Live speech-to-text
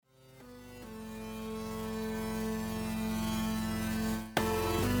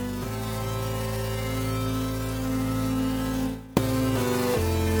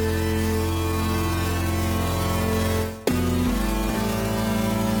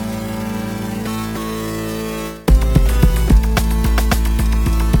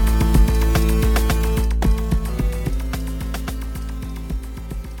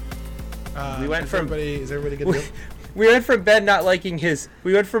went from Is everybody good to go? we went from Ben not liking his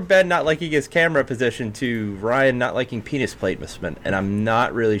camera position to Ryan not liking penis placement, and I'm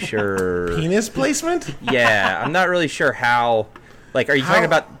not really sure. Penis placement? Yeah, I'm not really sure how. Like, are you talking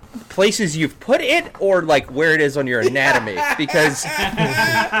about places you've put it, or like where it is on your anatomy? Because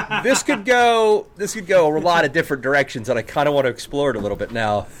this could go a lot of different directions, and I kind of want to explore it a little bit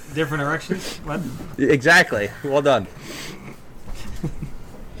now. Different directions? What? Exactly. Well done.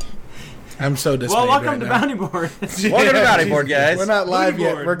 I'm so dismayed. Well, welcome right to now. Bounty Board. Welcome to Bounty Board, guys. We're not live Bounty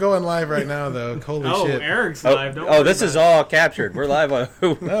yet. Board. We're going live right now, though. Holy shit. Eric's live. Don't worry Oh, this is about all captured. We're live on.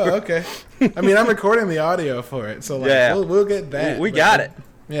 Oh, okay. I mean, I'm recording the audio for it, so like, Yeah. we'll get that. We but- got it.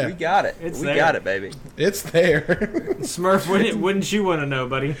 Yeah, We got it. It's we there. got it, baby. it's there. Smurf, wouldn't you want to know,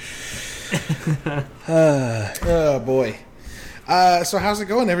 buddy? Oh boy. So how's it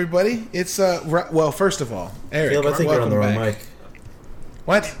going, everybody? It's well, first of all, Eric, Caleb, I think you're on the wrong welcome back. mic.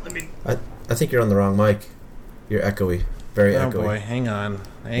 What? I think you're on the wrong mic. You're echoey. Very Oh echoey. boy, hang on.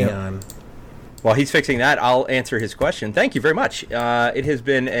 While he's fixing that, I'll answer his question. Thank you very much. It has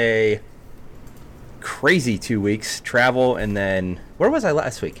been a crazy 2 weeks. Travel, and then... Where was I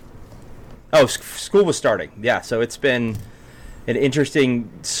last week? Oh, school was starting. Yeah, so it's been an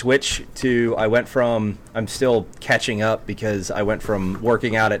interesting switch to... I'm still catching up because I went from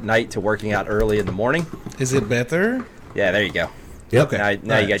working out at night to working out early in the morning. Is it better? Yeah, there you go. Yep. Okay.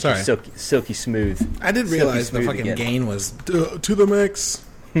 Now you got sorry. your silky smooth. I did silky realize the smooth fucking again. gain was to the max.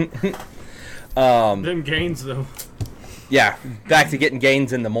 Them gains, though. Yeah, back to getting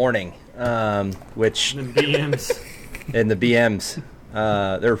gains in the morning, which Them BMs. in the BMs,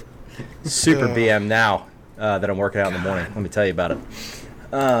 they're super BM now that I'm working out in the morning. Let me tell you about it.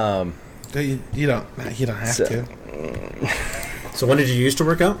 You don't have So- to. So when did you used to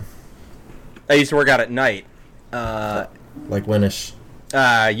work out? I used to work out at night, Like when-ish?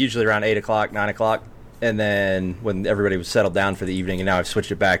 usually around 8 o'clock, 9 o'clock, and then when everybody was settled down for the evening, and now I've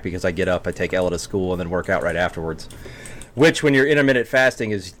switched it back because I get up, I take Ella to school, and then work out right afterwards. Which, when you're intermittent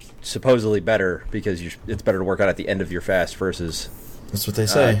fasting, is supposedly better because it's better to work out at the end of your fast versus That's what they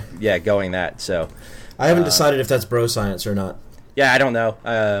say. going that. So, I haven't decided if that's bro science or not. yeah, I don't know.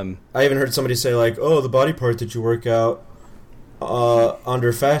 I even heard somebody say, like, oh, the body part that you work out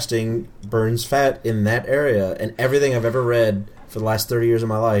under fasting burns fat in that area. And everything I've ever read for the last 30 years of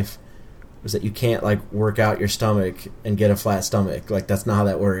my life was that you can't, like, work out your stomach and get a flat stomach. Like, that's not how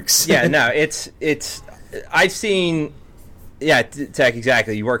that works. Yeah, no, it's. I've seen. Yeah, Tech,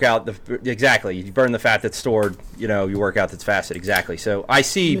 exactly. You work out exactly. You burn the fat that's stored. You work out that's fasted. Exactly. So I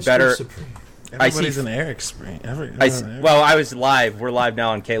see Mr. better. Supreme. Everybody's an Eric spring. Well, I was live. We're live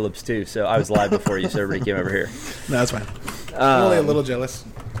now on Caleb's too. So I was live before you. So everybody came over here. No, that's fine. I'm only a little jealous.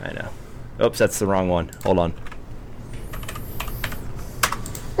 I know. Oops, that's the wrong one. Hold on.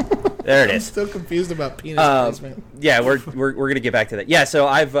 There it I'm is. still confused about penis placement. Yeah, we're gonna get back to that. Yeah, so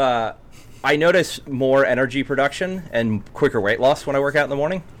I notice more energy production and quicker weight loss when I work out in the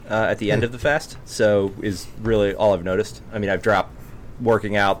morning at the end of the fast. So is really all I've noticed. I mean, I've dropped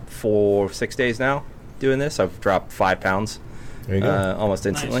working out for 6 days now. Doing this, I've dropped 5 pounds There you go. almost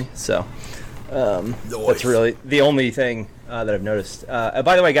instantly. Nice. So that's really the only thing that I've noticed.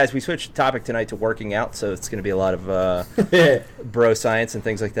 By the way, guys, we switched topic tonight to working out, so it's going to be a lot of bro science and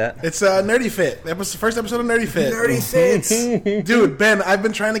things like that. It's Nerdy Fit. That was the first episode of Nerdy Fit. Nerdy fits. Dude, Ben, I've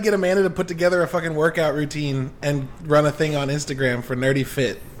been trying to get Amanda to put together a fucking workout routine and run a thing on Instagram for Nerdy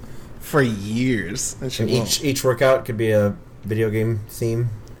Fit for years. And she And won't. each workout could be a video game theme.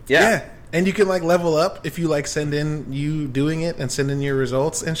 Yeah. And you can like level up if you like send in you doing it and send in your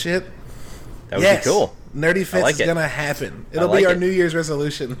results and shit. That would be cool. Nerdy Fits like is it. gonna happen. It'll like be our it. New Year's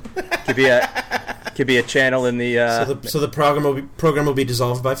resolution. Could be a channel in the. So the program will be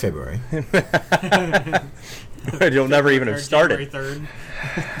dissolved by February. You'll never even have January started.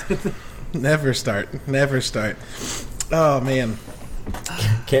 3rd. Never start. Oh man.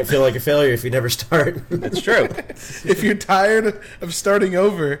 Can't feel like a failure if you never start. It's true. If you're tired of starting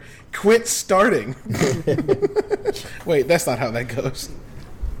over, quit starting. Wait, that's not how that goes.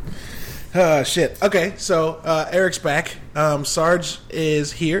 Shit. Okay, so Eric's back. Sarge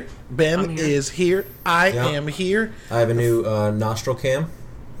is here. Ben I'm here. is here. I Yeah. am here. I have a new nostril cam.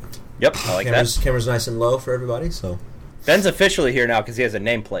 Yep, I like Camera's nice and low for everybody, so Ben's officially here now because he has a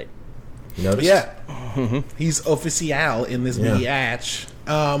nameplate. you noticed? Yeah. He's official in this Yeah. biatch.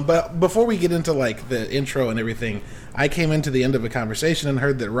 But before we get into like the intro and everything, I came into the end of a conversation and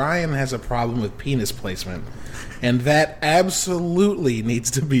heard that Ryan has a problem with penis placement. And that absolutely needs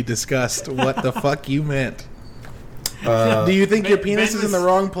to be discussed. What the fuck you meant. Do you think your Ben penis is in the was-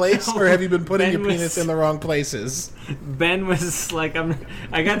 wrong place, or have you been putting Ben your penis was- in the wrong places? Ben was like,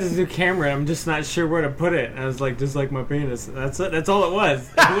 I got this new camera. I'm just not sure where to put it. And I was like, just like my penis. That's it. That's all it was.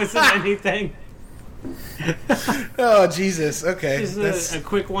 It wasn't anything. Oh Jesus! Okay, Just that's. a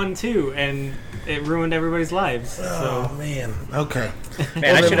quick 1-2, and it ruined everybody's lives. Oh So man. Okay. Man, Well, I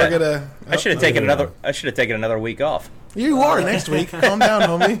then should we're have. gonna. I should have oh, taken yeah. another. I should have taken another week off. You are next week. Calm down,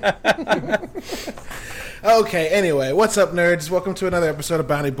 homie. Okay, anyway, what's up, nerds? Welcome to another episode of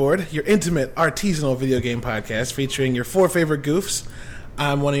Bounty Board, your intimate artisanal video game podcast featuring your 4 favorite goofs.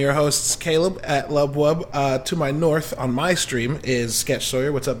 I'm one of your hosts, Caleb, at Lubwub. To my north on my stream is Sketch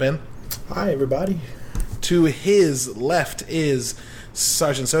Sawyer. What's up, Ben? Hi, everybody. To his left is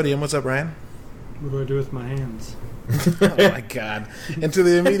Sergeant Sodium. What's up, Ryan? what do I do with my hands? Oh my god. And to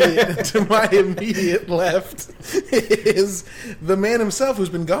my immediate left is the man himself who's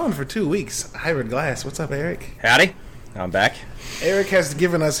been gone for 2 weeks, Hybrid Glass. What's up, Eric? Howdy, I'm back. Eric has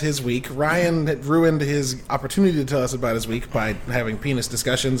given us his week. Ryan had ruined his opportunity to tell us about his week by having penis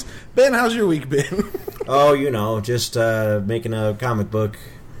discussions. Ben, how's your week been? Oh, just making a comic book.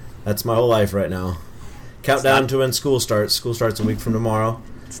 That's my whole life right now. Countdown to when school starts. School starts a week from tomorrow.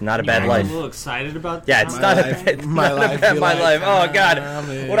 It's not a You bad were life. a little excited about Yeah, that? it's My not life- a bad. my Not life a bad. be My like life. Oh god.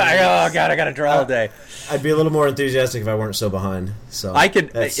 comedy. What? I got to draw all day. I'd be a little more enthusiastic if I weren't so behind. So I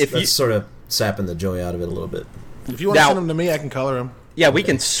could- That's, if you- that's sort of sapping the joy out of it a little bit. If you want to Now- send them to me, I can color them. Yeah, we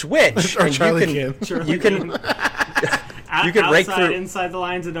can switch. Or and Charlie you can. can. You can. You could rake outside, through- inside the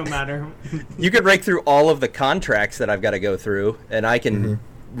lines, it don't matter. You could rake through all of the contracts that I've got to go through, and I can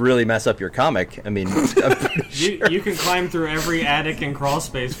Mm-hmm. really mess up your comic. I mean, I'm pretty sure. You can climb through every attic and crawl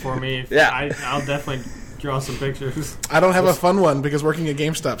space for me. Yeah. I'll definitely draw some pictures. I don't have a fun one because working at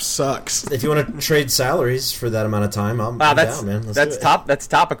GameStop sucks. If you want to trade salaries for that amount of time, I'm Wow, that's down, man. Let's that's do it. top. That's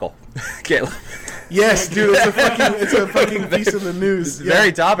topical. Caleb. Yes, dude, it's a fucking piece of the news. It's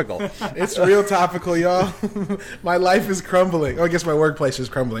very topical. It's real topical, y'all. My life is crumbling. Oh, I guess my workplace is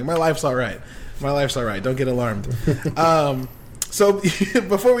crumbling. My life's all right. Don't get alarmed. So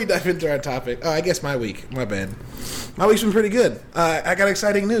before we dive into our topic, I guess my week. My bad. My week's been pretty good. I got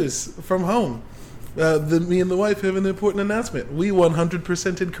exciting news from home. Me and the wife have an important announcement. We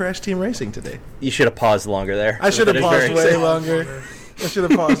 100%ed Crash Team Racing today. You should have paused longer there. I should have That is paused very way exciting. longer. I should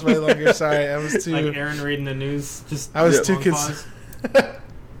have paused way longer. Sorry, I was too. Like Aaron reading the news. Just I was long too pause.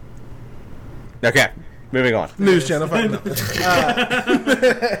 Okay, moving on. News channel. No.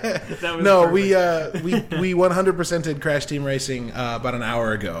 That was No, perfect. we 100%ed Crash Team Racing about an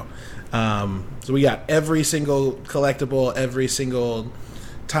hour ago. So we got every single collectible, every single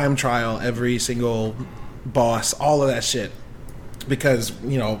time trial, every single boss, all of that shit. Because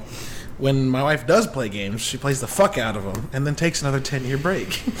when my wife does play games, she plays the fuck out of them and then takes another 10-year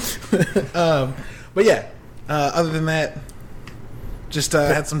break. But yeah, other than that, just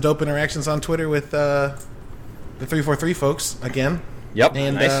had some dope interactions on Twitter with the 343 folks again. Yep.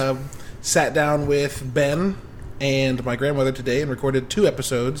 And nice. sat down with Ben and my grandmother today and recorded 2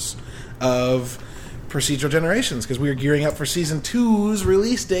 episodes of Procedural Generations because we are gearing up for Season 2's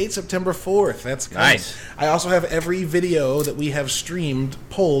release date, September 4th. That's coming. Nice. I also have every video that we have streamed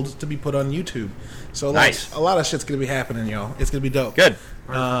pulled to be put on YouTube. So Nice. a lot of shit's going to be happening, y'all. It's going to be dope. Good.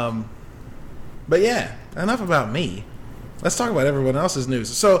 But yeah, enough about me. Let's talk about everyone else's news.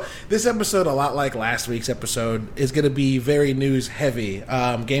 So this episode, a lot like last week's episode, is going to be very news heavy.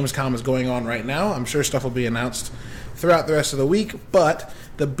 Gamescom is going on right now. I'm sure stuff will be announced throughout the rest of the week. But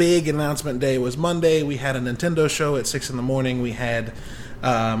the big announcement day was Monday. We had a Nintendo show at 6 in the morning. We had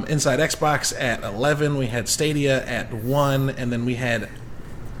Inside Xbox at 11. We had Stadia at 1. And then we had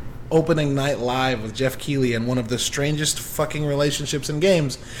opening night live with Jeff Keighley and one of the strangest fucking relationships in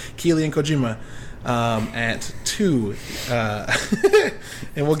games, Keighley and Kojima, at 2.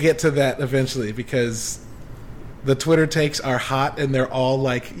 And we'll get to that eventually because the Twitter takes are hot and they're all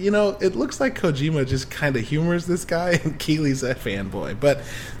like, it looks like Kojima just kind of humors this guy and Keighley's a fanboy. But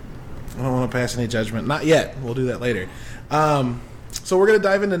I don't want to pass any judgment. Not yet. We'll do that later. So we're going to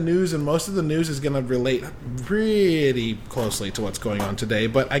dive into news, and most of the news is going to relate pretty closely to what's going on today.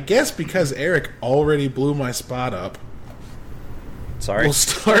 But I guess because Eric already blew my spot up, Sorry. we'll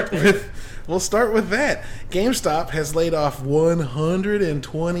start with that. GameStop has laid off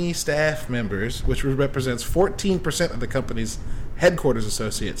 120 staff members, which represents 14% of the company's headquarters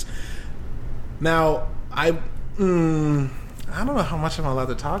associates. Now, I don't know how much I'm allowed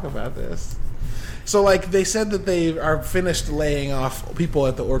to talk about this. So, they said that they are finished laying off people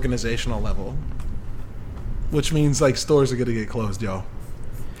at the organizational level, which means, stores are going to get closed, y'all.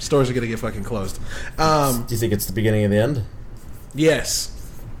 Stores are going to get fucking closed. Do you think it's the beginning of the end? Yes.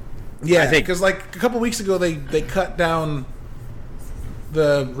 Yeah, I think because like a couple weeks ago they cut down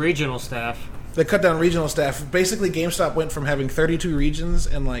the Regional staff. They cut down regional staff. Basically, GameStop went from having 32 regions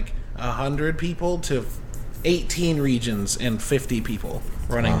and like 100 people to 18 regions and 50 people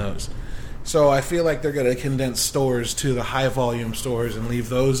running those. So I feel like they're going to condense stores to the high volume stores and leave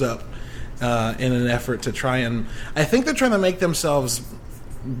those up in an effort to try and... I think they're trying to make themselves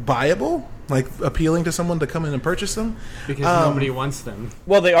buyable, like appealing to someone to come in and purchase them. Because nobody wants them.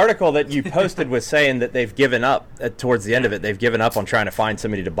 Well, the article that you posted was saying that they've given up, towards the end of it, they've given up on trying to find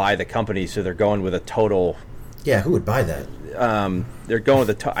somebody to buy the company, so they're going with a total... Yeah, who would buy that? They're going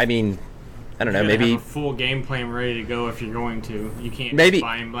with I mean, I don't know, You gotta maybe... have a full game plan ready to go if you're going to. You can't Maybe- just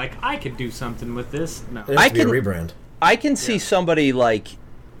buy them like, I could do something with this. No. There has I to be a can- rebrand. I can see somebody like...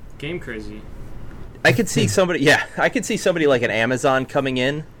 Game crazy. I could see somebody... Yeah, I could see somebody like an Amazon coming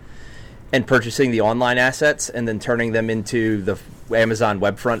in and purchasing the online assets and then turning them into the Amazon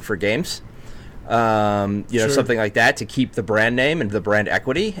web front for games. Sure. Something like that to keep the brand name and the brand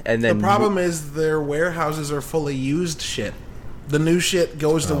equity. And then The problem is their warehouses are full of used shit. The new shit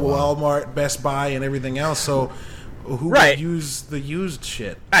goes to Walmart, Best Buy, and everything else. So who Right. would use the used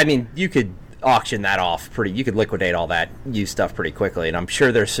shit? I mean, you could auction that off you could liquidate all that used stuff pretty quickly, and I'm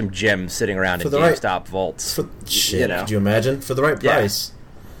sure there's some gems sitting around For in the right- GameStop vaults. Shit, you know. could you imagine? For the right Yeah. price.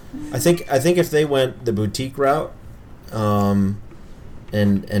 I think if they went the boutique route, and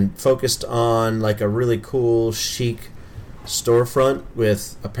focused on like a really cool, chic storefront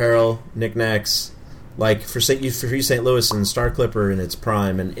with apparel, knickknacks, like for St. Louis and Star Clipper in its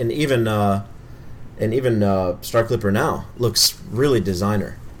prime, and even Star Clipper now looks really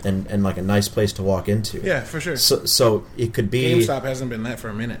designer and like a nice place to walk into. Yeah, for sure. So it could be GameStop hasn't been that for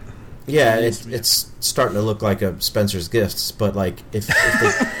a minute. Yeah, It used to be. it's starting to look like a Spencer's Gifts, but like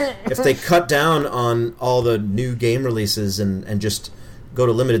if they cut down on all the new game releases and just go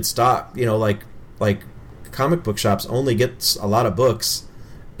to limited stock, like comic book shops only get a lot of books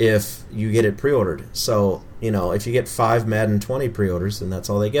if you get it pre-ordered. So, if you get 5 Madden 20 pre-orders, then that's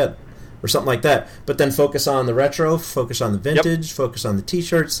all they get. Or something like that. But then focus on the retro, focus on the vintage, focus on the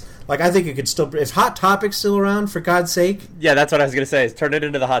t-shirts. Like, I think it could still... If Hot Topic's still around, for God's sake... Yeah, that's what I was going to say, is turn it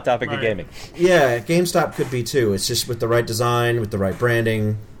into the hot topic of Right. gaming. Yeah, GameStop could be too. It's just with the right design, with the right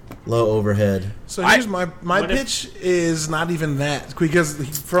branding, low overhead. So here's my What if- pitch is not even that, because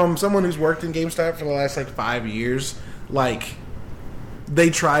from someone who's worked in GameStop for the last like 5 years, like they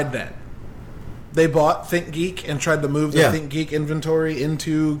tried that. They bought ThinkGeek and tried to move the Yeah. ThinkGeek inventory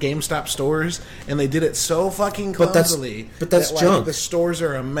into GameStop stores, and they did it so fucking But that's- clumsily. but that's that, like, junk. The stores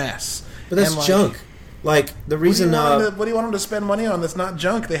are a mess. But that's And, like, junk. Like, the reason... What do you want them to spend money on that's not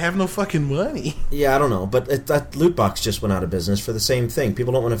junk? They have no fucking money. yeah, I don't know. But that loot box just went out of business for the same thing.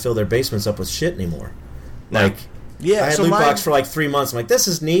 People don't want to fill their basements up with shit anymore. No. Like... Yeah, I had so loot my, box for like 3 months. I'm like, this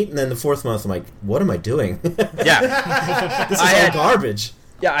is neat. And then the 4th month, I'm like, what am I doing? this is Yeah. all had- garbage.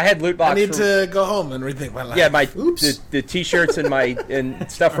 Yeah, I had loot box I need for... to go home and rethink my life. Yeah, my Oops. the t-shirts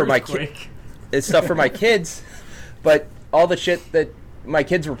and stuff for my Earthquake. it's stuff for my kids, but all the shit that my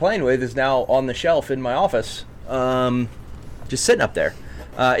kids were playing with is now on the shelf in my office, just sitting up there.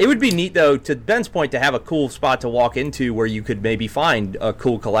 It would be neat, though, to Ben's point, to have a cool spot to walk into where you could maybe find a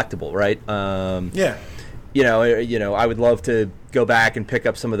cool collectible, right? Yeah. I would love to go back and pick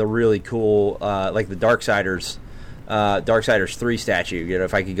up some of the really cool, like the Darksiders 3 statue.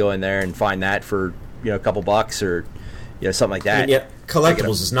 If I could go in there and find that for a couple bucks or something like that. I mean, yeah,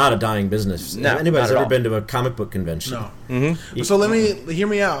 collectibles is not a dying business. No, Anybody's not at ever all. been to a comic book convention? No. Mm-hmm. So hear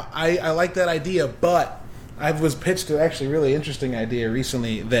me out. I like that idea, but I was pitched an actually really interesting idea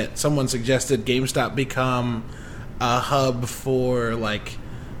recently that someone suggested GameStop become a hub for like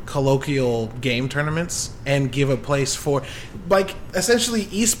colloquial game tournaments and give a place for like essentially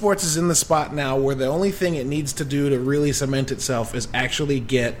esports is in the spot now where the only thing it needs to do to really cement itself is actually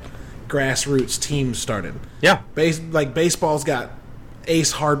get grassroots teams started. Yeah. Baseball's got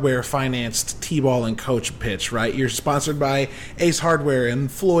Ace Hardware financed T-ball and coach pitch, right? You're sponsored by Ace Hardware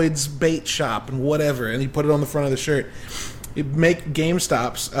and Floyd's Bait Shop and whatever, and you put it on the front of the shirt. You make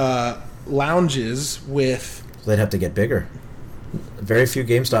GameStop's lounges with... They'd have to get bigger. Very few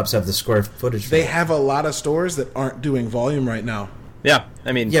GameStops have the square footage. For They it. have a lot of stores that aren't doing volume right now. Yeah,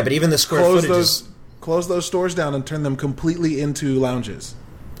 I mean... Yeah, but even the square Close footage is... those stores down and turn them completely into lounges.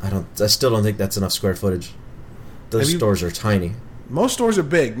 I still don't think that's enough square footage. Those Have you- stores are tiny. Most stores are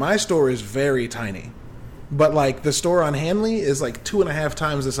big. My store is very tiny. But, like, the store on Hanley is, like, 2.5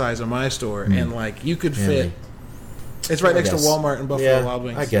 times the size of my store. And, like, you could Hanley. fit... It's right I next to guess. Walmart and Buffalo Yeah, Wild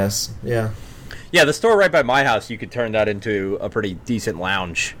Wings. I guess. Yeah. Yeah, the store right by my house, you could turn that into a pretty decent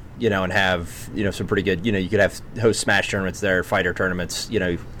lounge, and have, some pretty good, you could host Smash tournaments there, fighter tournaments,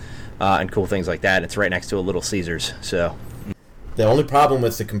 and cool things like that. It's right next to a Little Caesars, so The only problem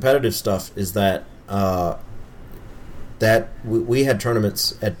with the competitive stuff is that we had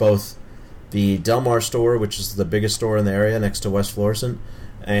tournaments at both the Del Mar store, which is the biggest store in the area next to West Florissant,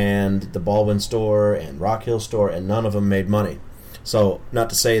 and the Baldwin store and Rock Hill store, and none of them made money. So, not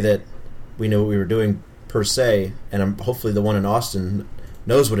to say that we knew what we were doing per se, and hopefully the one in Austin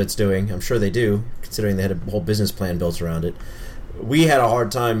knows what it's doing. I'm sure they do, considering they had a whole business plan built around it. We had a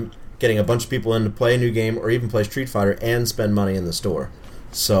hard time getting a bunch of people in to play a new game or even play Street Fighter and spend money in the store.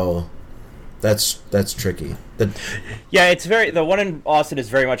 So that's tricky. Yeah, it's the one in Austin is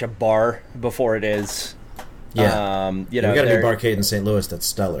very much a bar before it is. Yeah, we got a new barcade in St. Louis that's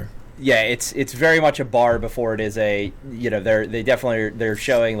stellar. Yeah, it's very much a bar before it is a. They're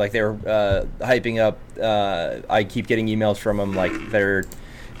showing like they're hyping up. I keep getting emails from them like they're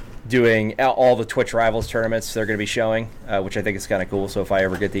doing all the Twitch Rivals tournaments they're going to be showing, which I think is kind of cool. So if I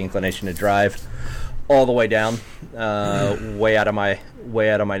ever get the inclination to drive all the way down, way out of my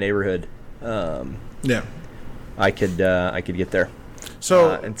neighborhood, I could get there.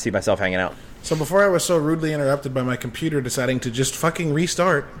 So and see myself hanging out. So before I was so rudely interrupted by my computer deciding to just fucking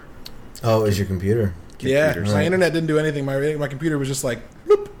restart. Oh, is your computer? Yeah, my internet didn't do anything. My computer was just like,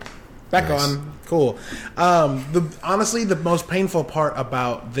 bloop, back on. Cool. Honestly, the most painful part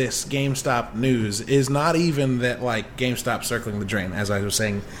about this GameStop news is not even that like GameStop circling the drain, as I was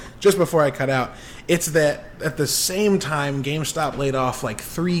saying just before I cut out. It's that at the same time, GameStop laid off like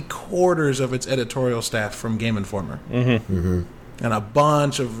 3/4 of its editorial staff from Game Informer. Mm-hmm. Mm-hmm. And a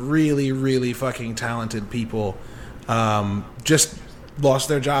bunch of really, really fucking talented people just lost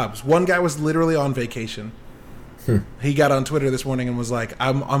their jobs. One guy was literally on vacation. He got on Twitter this morning and was like,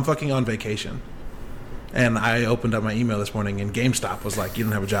 I'm fucking on vacation. And I opened up my email this morning and GameStop was like, you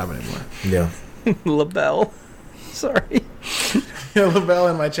don't have a job anymore. Yeah. LaBelle. Sorry. LaBelle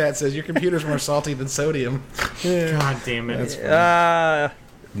in my chat says, your computer's more salty than sodium. God damn it. That's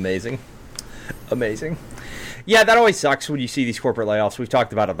amazing. Yeah, that always sucks when you see these corporate layoffs. We've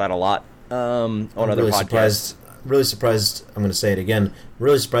talked about that a lot on other podcasts. Really surprised, I'm going to say it again,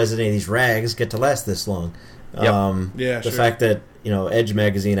 really surprised that any of these rags get to last this long. Yep. The fact that, Edge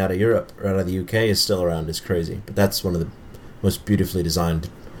magazine out of Europe, or out of the UK, is still around is crazy. But that's one of the most beautifully designed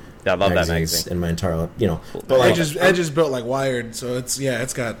I love that magazine. in my entire, But like, Edge is built like Wired, so it's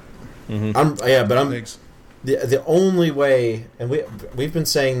got the only way, and we've been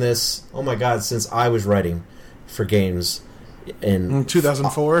saying this, oh my God, since I was writing for games in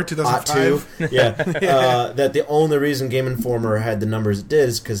 2004, 2005. That the only reason Game Informer had the numbers it did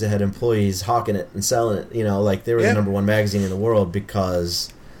is because it had employees hawking it and selling it. They were the number one magazine in the world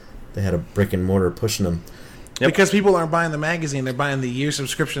because they had a brick and mortar pushing them. Yep. Because people aren't buying the magazine, they're buying the year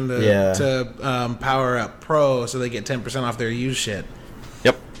subscription to Power Up Pro, so they get 10% off their used shit.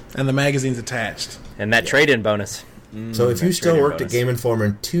 Yep. And the magazine's attached. And that trade-in bonus. So if you still worked at Game Informer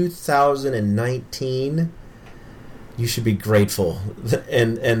in 2019, you should be grateful,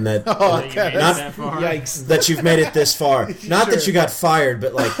 and that yikes that you've made it this far. Not that you got fired,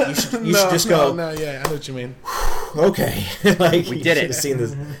 but like you should just go. No, yeah, I know what you mean. Okay, like we did it. Seen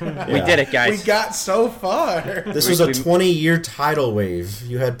this. We did it, guys. We got so far. This was a 20-year tidal wave.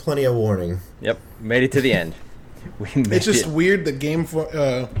 You had plenty of warning. Yep, made it to the end. It's just weird that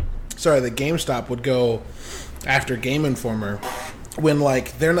GameStop would go after Game Informer when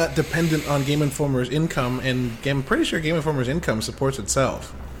like they're not dependent on Game Informer's income, and I'm pretty sure Game Informer's income supports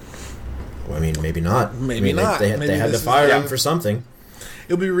itself. Well, I mean, maybe not. Maybe not. They had to fire him for something.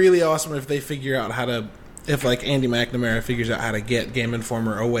 It would be really awesome if they figure out how to, if like Andy McNamara figures out how to get Game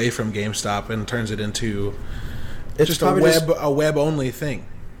Informer away from GameStop and turns it into just a web only thing.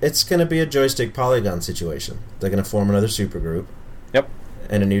 It's going to be a joystick Polygon situation. They're going to form another supergroup. Yep.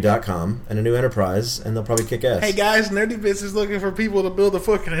 And a new .com and a new enterprise, and they'll probably kick ass. Hey guys, Nerdy Bits is looking for people to build a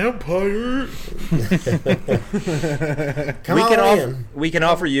fucking empire. We can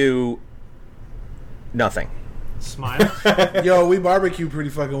offer you nothing. Smile. Yo, we barbecue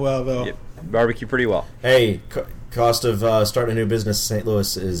pretty fucking well though. Yep. Barbecue pretty well. Hey, cost of starting a new business in St.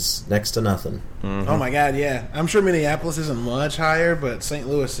 Louis is next to nothing. Mm-hmm. Oh my God, yeah. I'm sure Minneapolis isn't much higher, but St.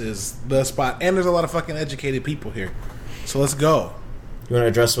 Louis is the spot, and there's a lot of fucking educated people here. So let's go. You want to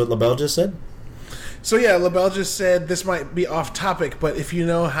address what LaBelle just said? So yeah, LaBelle just said this might be off topic, but if you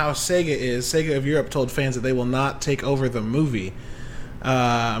know how Sega is, Sega of Europe told fans that they will not take over the movie.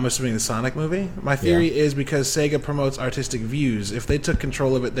 I'm assuming the Sonic movie. My theory is because Sega promotes artistic views. If they took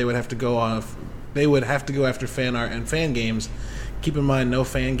control of it, they would have to go after fan art and fan games. Keep in mind, no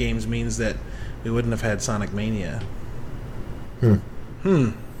fan games means that we wouldn't have had Sonic Mania.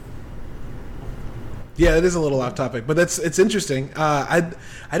 Yeah, it is a little off topic, but it's interesting. I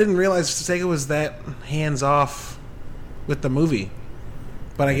didn't realize Sega was that hands off with the movie,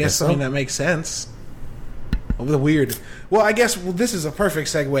 but I guess so. I mean that makes sense. The weird. Well, I guess this is a perfect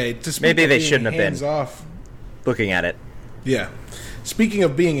segue to speak Maybe of they being shouldn't have been. hands off. Looking at it. Yeah. Speaking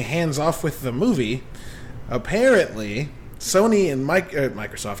of being hands off with the movie, apparently Sony and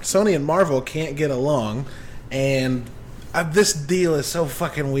Sony and Marvel can't get along, and this deal is so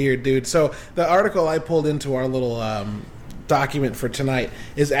fucking weird, dude. So the article I pulled into our little document for tonight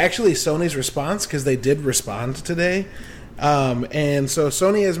is actually Sony's response, because they did respond today. And so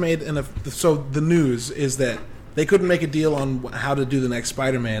Sony has made so the news is that they couldn't make a deal on how to do the next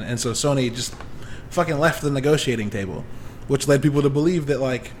Spider-Man, and so Sony just fucking left the negotiating table, which led people to believe that,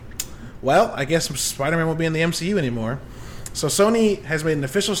 like, well, I guess Spider-Man won't be in the MCU anymore. So Sony has made an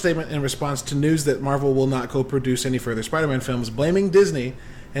official statement in response to news that Marvel will not co-produce any further Spider-Man films, blaming Disney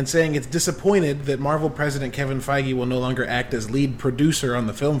and saying it's disappointed that Marvel president Kevin Feige will no longer act as lead producer on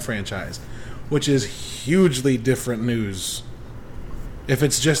the film franchise, which is hugely different news if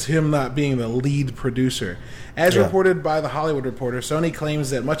it's just him not being the lead producer. As reported by The Hollywood Reporter, Sony claims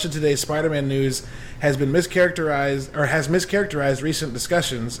that much of today's Spider-Man news has mischaracterized recent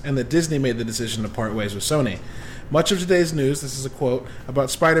discussions, and that Disney made the decision to part ways with Sony. Much of today's news, this is a quote,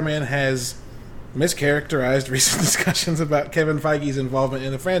 about Spider-Man has mischaracterized recent discussions about Kevin Feige's involvement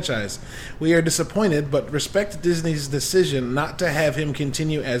in the franchise. We are disappointed, but respect Disney's decision not to have him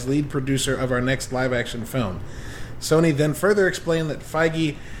continue as lead producer of our next live-action film. Sony then further explained that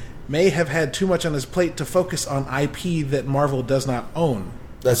Feige may have had too much on his plate to focus on IP that Marvel does not own.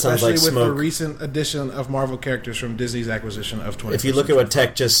 That sounds like especially with the smoke. recent addition of Marvel characters from Disney's acquisition of 20th If you look at what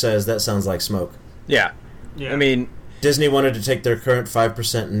Tech just says, that sounds like smoke. Yeah. Yeah. I mean, Disney wanted to take their current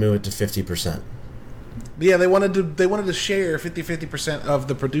 5% and move it to 50%. Yeah, they wanted to share 50% of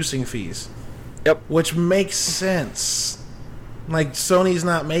the producing fees. Yep. Which makes sense. Like, Sony's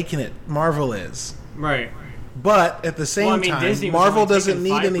not making it, Marvel is. Right. But at the same time, Disney was Marvel only doesn't taking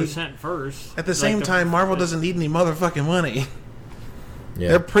need any 5% first. At the same time, Marvel doesn't need any motherfucking money. Yeah.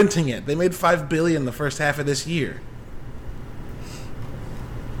 They're printing it. They made $5 billion the first half of this year.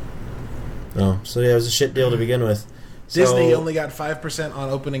 Oh, so yeah, it was a shit deal to begin with. Disney So, only got 5% on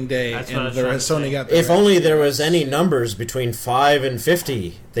opening day, That's what I and was the trying to Sony say. got the if rest. only there was any numbers between 5 and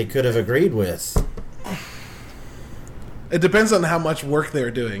 50 they could have agreed with. It depends on how much work they're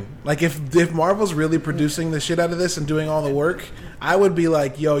doing. Like, if Marvel's really producing the shit out of this and doing all the work, I would be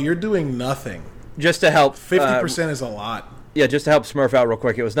like, yo, you're doing nothing. just to help 50% is a lot. Yeah, just to help Smurf out real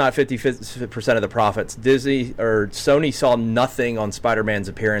quick, it was not 50% of the profits. Sony saw nothing on Spider-Man's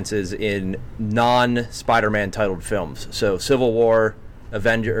appearances in non-Spider-Man titled films. So Civil War,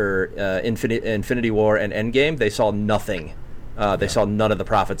 Infinity War, and Endgame, they saw nothing. They saw none of the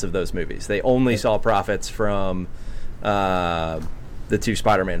profits of those movies. They only saw profits from the two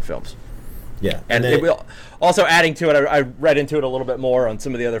Spider-Man films. Yeah. And it will, also adding to it, I read into it a little bit more on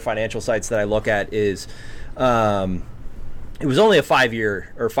some of the other financial sites that I look at, is it was only a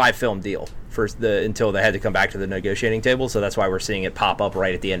 5-year or 5-film deal until they had to come back to the negotiating table, so that's why we're seeing it pop up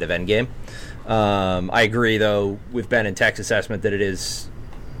right at the end of Endgame. I agree, though, with Ben and Tech's assessment that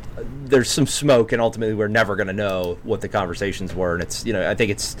there's some smoke, and ultimately we're never going to know what the conversations were, and I think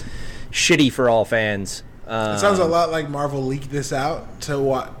it's shitty for all fans. It sounds a lot like Marvel leaked this out to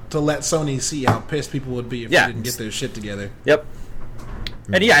let Sony see how pissed people would be if they didn't get their shit together. Yep.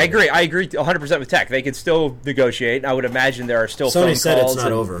 And yeah, I agree 100% with Tech. They could still negotiate. I would imagine there are still phone calls. Sony said it's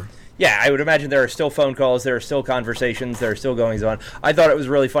not over. Yeah, I would imagine there are still phone calls, there are still conversations, there are still goings on. I thought it was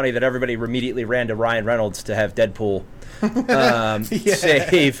really funny that everybody immediately ran to Ryan Reynolds to have Deadpool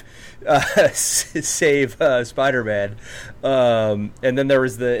save Spider-Man. And then there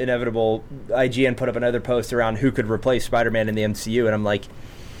was the inevitable, IGN put up another post around who could replace Spider-Man in the MCU, and I'm like,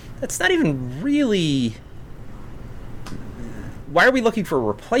 that's not even really... Why are we looking for a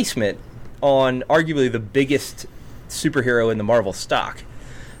replacement on arguably the biggest superhero in the Marvel stock?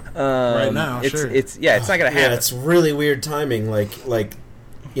 Right now, it's sure. it's not going to happen. Yeah, it's really weird timing. Like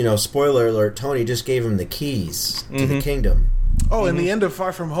spoiler alert, Tony just gave him the keys to the kingdom. Oh, and the end of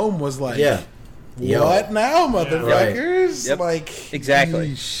Far From Home was like, Yeah. what now, motherfuckers? Yep. Like, Exactly.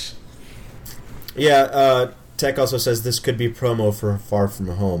 yeesh. Yeah, Tech also says this could be promo for Far From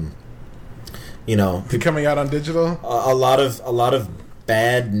Home. Coming out on digital. A lot of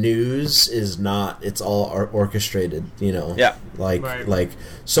bad news is not. It's all orchestrated. Yeah. Like Right.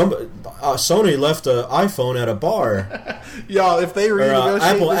 Sony left an iPhone at a bar. Y'all, if they Or,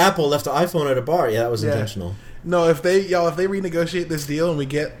 renegotiate Apple left an iPhone at a bar. Yeah, that was intentional. No, if they renegotiate this deal and we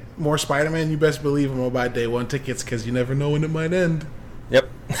get more Spider-Man, you best believe I'm gonna buy day one tickets because you never know when it might end. Yep.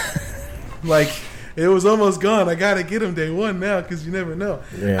 Like, It was almost gone. I gotta get him day one now because you never know.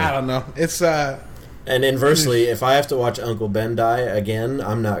 Yeah. I don't know. It's And inversely, if I have to watch Uncle Ben die again,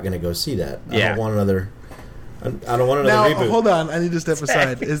 I'm not going to go see that. I don't want another. I don't want another now. reboot. Hold on, I need to step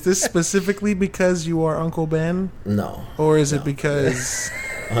aside. Is this specifically because you are Uncle Ben, No. or is it because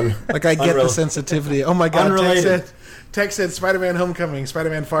like I get the Unrel- sensitivity? Oh my God! Unrelated. Tex said Spider-Man: Homecoming,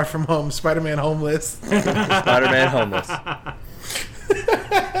 Spider-Man: Far From Home, Spider-Man: Homeless. Spider-Man homeless.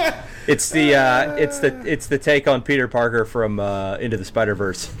 It's the take on Peter Parker from Into the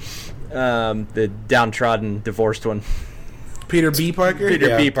Spider-Verse, the downtrodden, divorced one. Peter B. Parker.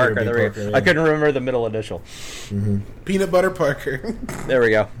 Peter B. Parker. Peter B. There we go. Parker, yeah. I couldn't remember the middle initial. Peanut Butter Parker. There we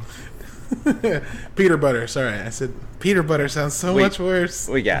go. Peter Butter. Sorry, I said Peter Butter sounds so much worse.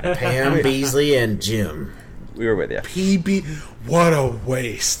 We got it. Pam Beasley and Jim. We were with you. PB. What a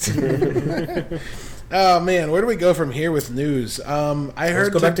waste. Oh man, where do we go from here with news? I heard. Let's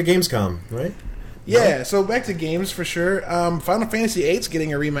go back to Gamescom, right? Yeah, so back to games for sure. Final Fantasy VIII's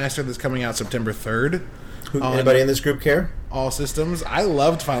getting a remaster that's coming out September 3rd. Anybody in this group care? All systems. I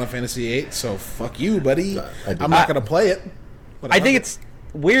loved Final Fantasy VIII, so fuck you, buddy. I did. I'm not going to play it. But I think it's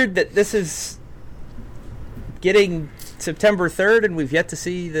weird that this is getting September 3rd and we've yet to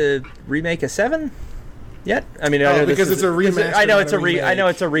see the remake of 7 yet. I mean, I know because this it's a remaster. I know not it's a remake. I know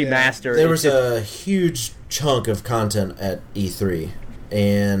it's a remaster. There was a huge chunk of content at E3,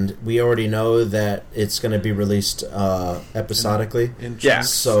 and we already know that it's going to be released episodically. In Yeah. chunks.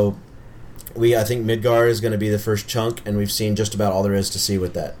 So I think Midgar is going to be the first chunk, and we've seen just about all there is to see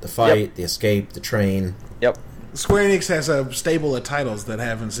with that. The fight, the escape, the train. Yep. Square Enix has a stable of titles that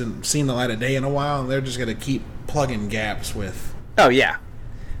haven't seen the light of day in a while, and they're just going to keep plugging gaps with. Oh yeah.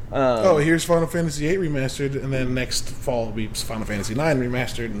 Here's Final Fantasy VIII remastered, and then next fall will be Final Fantasy IX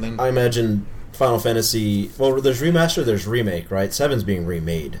remastered, and then I imagine Final Fantasy... Well, there's remaster, there's remake, right? 7's being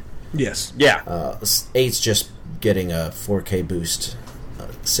remade. yes, Yeah. 8's just getting a 4K boost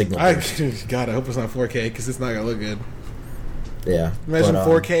signal. God, I hope it's not 4K because it's not gonna look good. Yeah. Imagine but,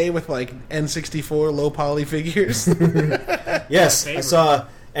 4K with like N64 low poly figures. Yes, I saw It's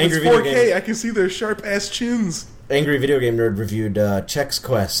Angry Video 4K. Game... I can see their sharp ass chins. Angry Video Game Nerd reviewed Chex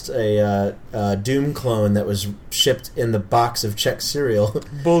Quest, a Doom clone that was shipped in the box of Chex cereal.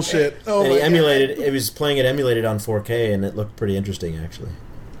 Bullshit. Oh And my he God. emulated. It was playing it emulated on 4K, and it looked pretty interesting, actually.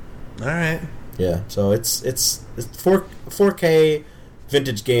 All right. Yeah, so it's 4K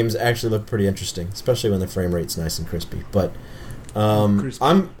vintage games actually look pretty interesting, especially when the frame rate's nice and crispy. But Crispy.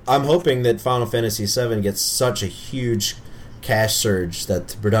 I'm hoping that Final Fantasy VII gets such a huge cash surge that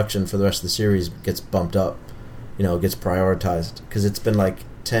the production for the rest of the series gets bumped up. You know, gets prioritized, because it's been like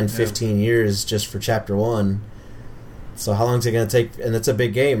 10, 15 years just for Chapter 1. So how long is it going to take? And it's a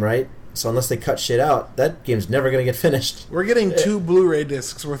big game, right? So unless they cut shit out, that game's never going to get finished. We're getting 2 Blu-ray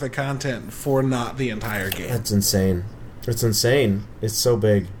discs worth of content for not the entire game. That's insane. It's insane. It's so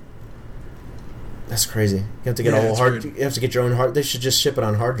big. That's crazy. You have to get a whole it's hard. weird. You have to get your own hard. They should just ship it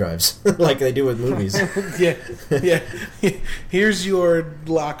on hard drives, like they do with movies. yeah. Here's your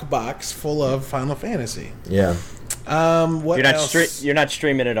lockbox full of Final Fantasy. Yeah. What You're not else? you're not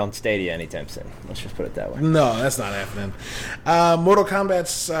streaming it on Stadia anytime soon. Let's just put it that way. No, that's not happening. Mortal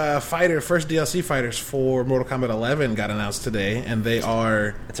Kombat's first DLC fighters for Mortal Kombat 11 got announced today, and they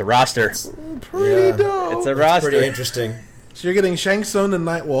are It's a roster. pretty Yeah. dope. It's a roster. Pretty interesting. So you're getting Shang Tsung and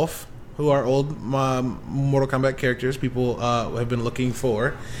Nightwolf, who are old Mortal Kombat characters people have been looking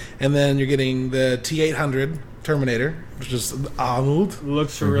for. And then you're getting the T-800 Terminator, which is Arnold,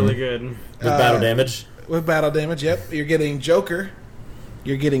 Looks really good. With battle damage. with battle damage. Yep. You're getting Joker.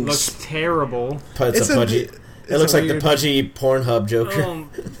 You're getting... Looks terrible. It's It's a a pudgy. bit- It looks a like the weird- pudgy Pornhub Joker.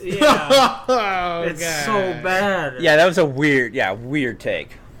 Yeah. oh, It's God. so bad. Yeah, that was a weird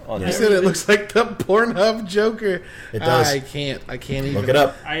take on You that. said it looks like the Pornhub Joker. It does. I can't even. Look it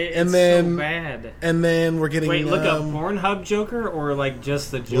up. It's And then- so bad. And then we're getting... Wait, look up Pornhub Joker or like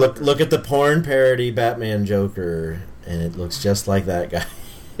just the Joker? Look at the porn parody Batman Joker, and it looks just like that guy.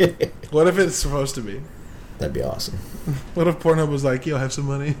 What if it's supposed to be? That'd be awesome. What if Pornhub was like, yo, have some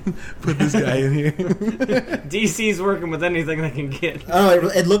money, put this guy in here? DC's working with anything they can get. Oh,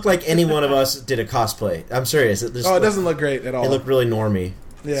 it looked like any one of us did a cosplay. I'm serious. It Oh, it doesn't look great at all. It looked really normy.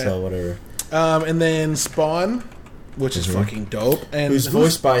 Yeah. So whatever. And then Spawn, which is fucking dope. And Who's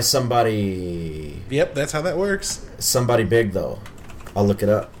voiced by somebody Yep, that's how that works. big though. I'll look it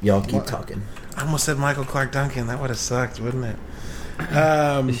up. Y'all keep talking. I almost said Michael Clark Duncan. That would have sucked, wouldn't it?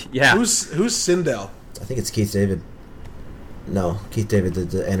 Yeah. Who's Sindel? I think it's Keith David. No, Keith David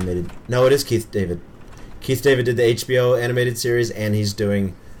did the animated. No, it is Keith David. Keith David did the HBO animated series, and he's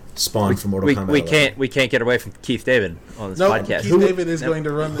doing Spawn for Mortal Kombat. We can't get away from Keith David on this No, podcast. Keith David is going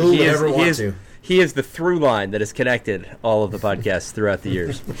to run Who this. would ever want is, to? He is the through line that has connected all of the podcasts throughout the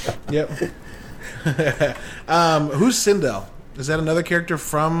years. Yep. Who's Sindel? Is that another character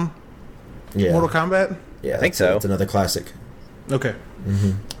from Yeah. Mortal Kombat? Yeah, I think so. It's another classic. Okay.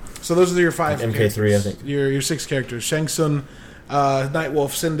 So those are your 5 MK3, characters. I think. Your 6 characters. Shang Tsung, Nightwolf,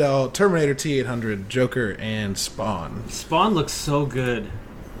 Sindel, Terminator T-800, Joker, and Spawn. Spawn looks so good.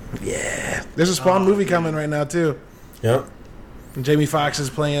 Yeah. There's a Spawn movie coming right now, too. Yep. And Jamie Foxx is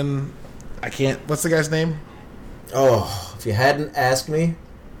playing... What's the guy's name? Oh, if you hadn't asked me,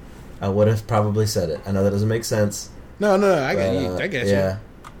 I would have probably said it. I know that doesn't make sense. No, I get you. I get you. Yeah.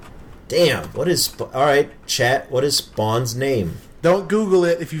 Damn, what is... All right, chat, what is Spawn's name? Don't Google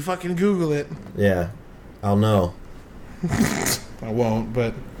it if you fucking Google it. Yeah, I'll know. I won't,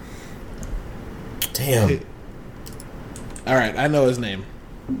 but... Damn. All right, I know his name.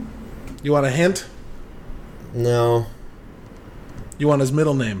 You want a hint? No. You want his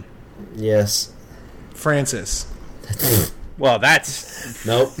middle name? Yes. Francis. Well, that's...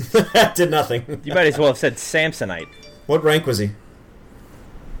 Nope. That did nothing. You might as well have said Samsonite. What rank was he?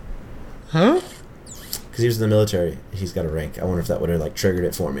 Huh? Because he was in the military. He's got a rank. I wonder if that would have, like, triggered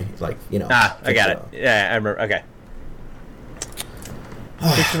it for me. Like, you know. I got it. Yeah, I remember. Okay.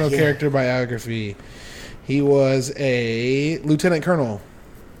 Fictional character biography. He was a lieutenant colonel.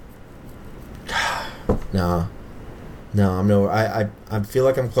 No, I'm no. I feel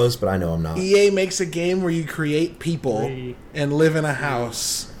like I'm close, but I know I'm not. EA makes a game where you create people 3, and live in a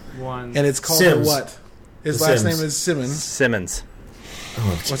house, 1. and it's called Sims. what? His The last Sims. name is Simmons. Simmons. Oh,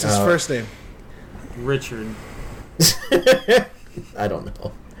 What's his first name? Richard. I don't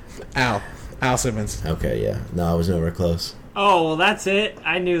know. Al Simmons. Okay, yeah. No, I was nowhere close. Oh, well, that's it.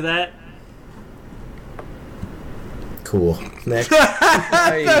 I knew that. Cool. Next.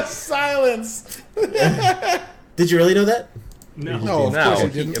 The silence. Did you really know that? No. No, of No. course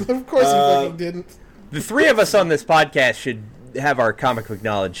he didn't. Of course he fucking didn't. The three of us on this podcast should have our comic book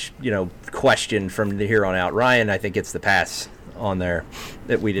knowledge, question from here on out. Ryan, I think, gets the pass on there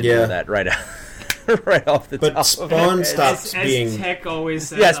that we didn't know that right right off the top. But Spawn As stopped being Tech always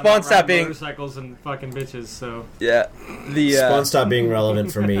says, Yeah, Spawn I'm not stopped riding being- motorcycles and fucking bitches. So Yeah, the Spawn stopped being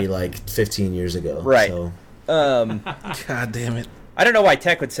relevant for me like 15 years ago. Right. So. God damn it. I don't know why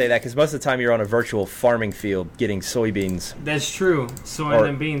Tech would say that, because most of the time you're on a virtual farming field getting soybeans that's true. Soy Or-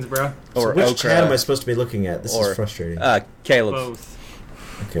 and beans, bro. or Which okra. chat am I supposed to be looking at? This or- is frustrating. Caleb's. Both.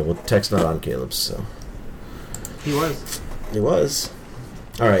 Okay, well, Tech's not on Caleb's, so He was. he was.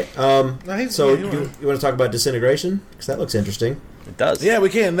 All right. he's- So yeah, he was. you want to talk about Disintegration? Because that looks interesting. It does. Yeah, we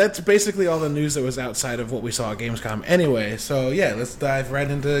can. That's basically all the news that was outside of what we saw at Gamescom. Anyway, so yeah, let's dive right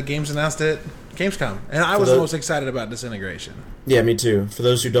into games announced at Gamescom. And I was the most excited about Disintegration. Yeah, me too. For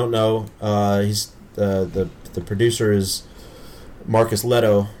those who don't know, he's the producer is Marcus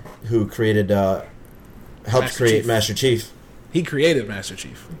Leto, who created helped Master create Chief. Master Chief. He created Master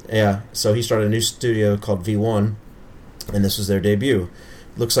Chief. Yeah, so he started a new studio called V1, and this was their debut.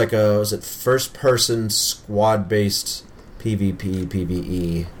 Looks like was it first person squad based PvP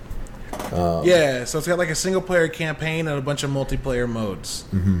PvE. Yeah, so it's got like a single player campaign and a bunch of multiplayer modes.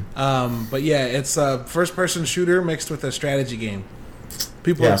 Mm-hmm. But yeah, it's a first person shooter mixed with a strategy game.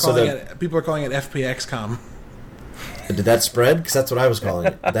 People Yeah, are so calling it FPXCom. Did that spread? Because that's what I was calling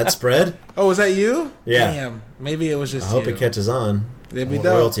it. Did that spread? Oh, was that you? Yeah. Damn. Maybe it was just I hope you. it catches on. It'd be I want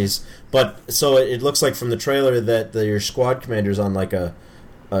dope. royalties. But so it looks like from the trailer that your squad commander's on like a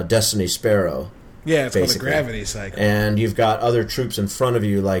Destiny Sparrow. Yeah, it's basically. called a gravity cycle. And you've got other troops in front of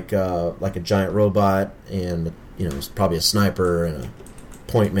you, like a giant robot, and it's probably a sniper and a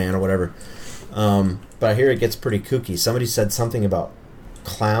point man or whatever. But I hear it gets pretty kooky. Somebody said something about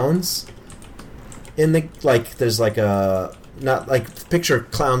clowns in the there's like a not like picture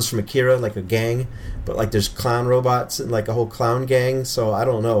clowns from Akira, like a gang, but like there's clown robots and like a whole clown gang. So I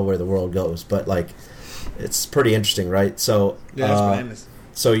don't know where the world goes, but like it's pretty interesting, right? So Yeah, that's bananas.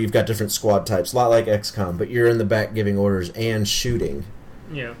 so you've got different squad types, a lot like XCOM, but you're in the back giving orders and shooting.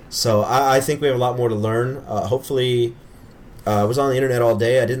 Yeah. So I think we have a lot more to learn. Hopefully, I was on the internet all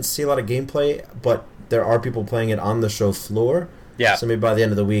day. I didn't see a lot of gameplay, but there are people playing it on the show floor. Yeah. So maybe by the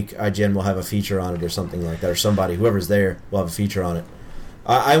end of the week, IGN will have a feature on it or something like that, or somebody, whoever's there, will have a feature on it.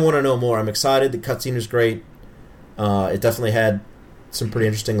 I want to know more. I'm excited. The cutscene is great. It definitely had some pretty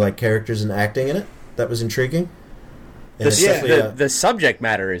interesting characters and acting in it. That was intriguing. And it's definitely The subject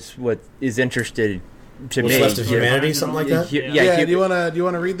matter is what is interested to what's me. left of humanity, something like that. Yeah, do you want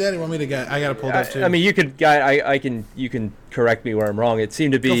to read that? Or you want me to get? I got to pull that too. I mean, you could. You can correct me where I'm wrong. It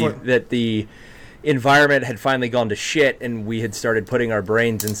seemed to Go be for it. that the environment had finally gone to shit, and we had started putting our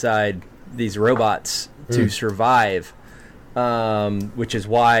brains inside these robots to survive. which is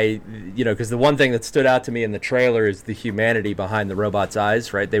why, because the one thing that stood out to me in the trailer is the humanity behind the robot's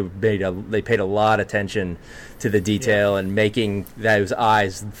eyes, right? They paid a lot of attention to the detail and making those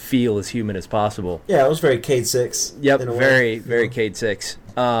eyes feel as human as possible. Yeah, it was very Cade 6. Yep, in a way. very Cade 6.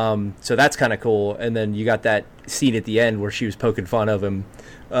 So that's kind of cool. And then you got that scene at the end where she was poking fun of him.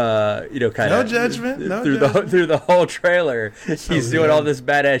 Kind of No judgment. No through judgment. through the whole trailer. So He's doing good. all this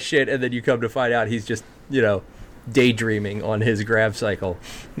badass shit, and then you come to find out he's just daydreaming on his grab cycle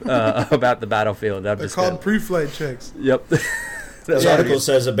about the battlefield. They're called pre-flight checks. Yep. This article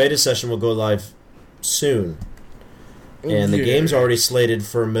says a beta session will go live soon, and the Yeah. game's already slated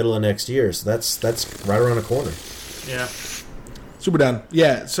for middle of next year. So that's right around the corner. Yeah. Super down.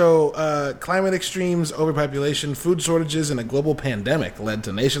 Yeah, so climate extremes, overpopulation, food shortages, and a global pandemic led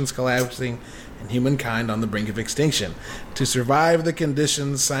to nations collapsing and humankind on the brink of extinction. To survive the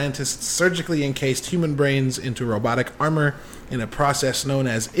conditions, scientists surgically encased human brains into robotic armor in a process known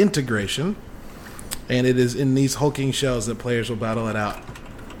as integration, and it is in these hulking shells that players will battle it out.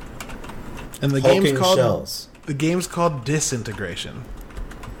 And the Hulking shells. The game's called Disintegration.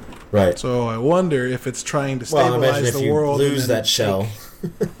 Right. So I wonder if it's trying to Well, stabilize imagine if the you world. and lose then that shell,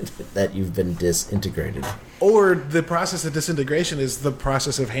 that you've been disintegrated. Or the process of disintegration is the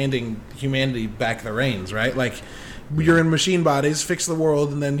process of handing humanity back the reins, right? Like, you're in machine bodies, fix the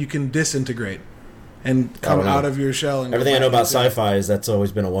world, and then you can disintegrate and come don't know. out of your shell. And go Everything I know back about into- sci-fi is that's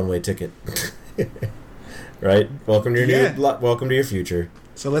always been a one-way ticket. Right? Welcome to your Yeah. welcome to your future.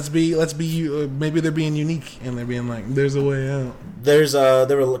 So let's be maybe they're being unique and they're being like, there's a way out.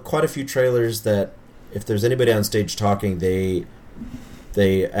 There were quite a few trailers that, if there's anybody on stage talking, they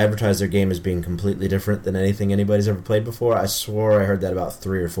advertise their game as being completely different than anything anybody's ever played before. I swore I heard that about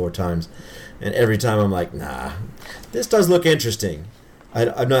 3 or 4 times, and every time I'm like, nah, this does look interesting.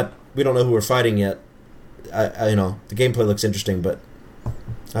 I'm not. We don't know who we're fighting yet. I the gameplay looks interesting, but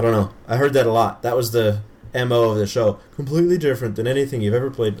I don't know. I heard that a lot. That was the MO of the show. Completely different than anything you've ever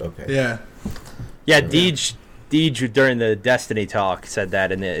played. Okay. Yeah. Yeah, Deej during the Destiny talk said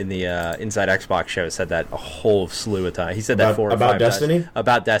that in the Inside Xbox show, said that a whole slew of times. He said that 4 or 5 about times. Destiny?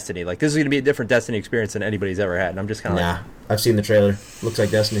 About Destiny. Like, this is going to be a different Destiny experience than anybody's ever had. And I'm just kind of Nah, I've seen the trailer. Looks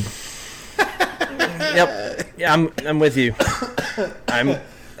like Destiny. yep. Yeah, I'm with you. I'm with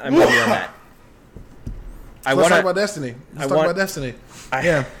you on that. Let's talk about Destiny. Let's talk about Destiny.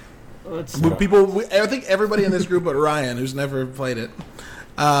 Yeah. Let's I think everybody in this group but Ryan, who's never played it,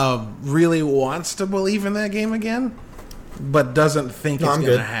 really wants to believe in that game again, but doesn't think it's I'm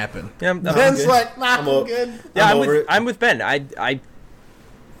going to good. happen. Yeah, Ben's good. like, nah, I'm o- good. Yeah, I'm over it. I'm with Ben.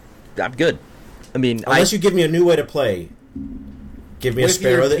 I'm good. I mean, Unless you give me a new way to play. Give me a With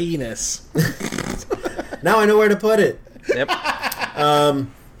sparrow your that... penis. Now I know where to put it. Yep.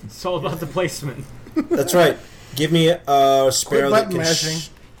 It's all about the placement. That's right. Give me a sparrow that button can mashing.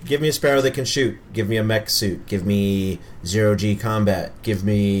 give me a sparrow that can shoot. Give me a mech suit. Give me 0G combat. Give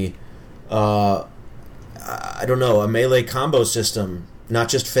me I don't know, a melee combo system, not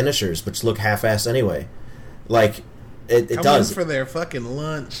just finishers, which look half-assed anyway. Like it Come does. in for their fucking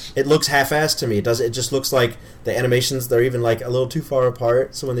lunch. It looks half-assed to me. It does. It just looks like the animations, they're even like a little too far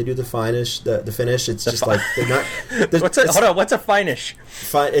apart. So when they do the finish, it's just like they're not. Hold on. What's a finish?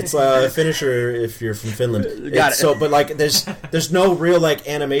 It's a finisher if you're from Finland. Got it. So, but like, there's no real like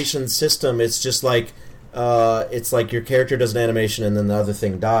animation system. It's just like it's like your character does an animation and then the other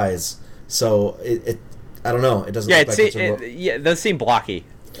thing dies. So it I don't know. It doesn't. Yeah, look like it's a yeah, those seem blocky.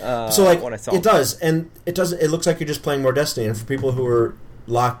 so like when I saw it does, and it doesn't. It looks like you're just playing more Destiny. And for people who are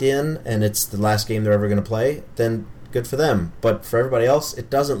locked in and it's the last game they're ever going to play, then good for them. But for everybody else, it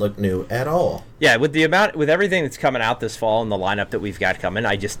doesn't look new at all. Yeah, with everything that's coming out this fall and the lineup that we've got coming,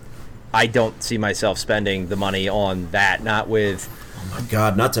 I don't see myself spending the money on that. Not with. Oh my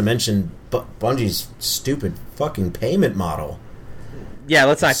god! Not to mention Bungie's stupid fucking payment model. Yeah,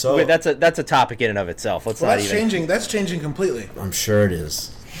 let's not. So- that's a topic in and of itself. Let's Well, not that's even. changing. That's changing completely. I'm sure it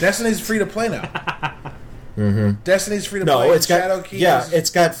is. Destiny's free to play now. Destiny's free to play. No, it's got Shadowkeep. it's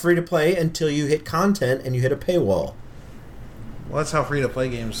got free to play until you hit content and you hit a paywall. Well, that's how free to play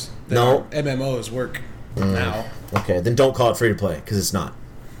games. No. MMOs work now. Okay, then don't call it free to play because it's not.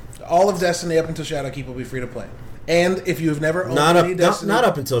 All of Destiny up until Shadowkeep will be free to play. And if you've never owned Not any up, Destiny, not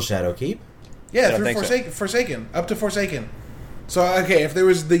up until Shadowkeep. yeah, don't through think so. Forsaken, up to Forsaken. So okay, if there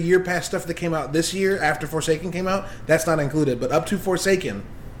was the year past stuff that came out this year after Forsaken came out, that's not included. But up to Forsaken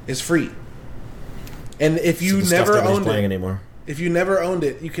is free. And if you The stuff never nobody's owned playing it, anymore. if you never owned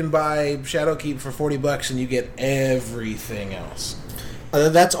it, you can buy Shadowkeep for $40 and you get everything else.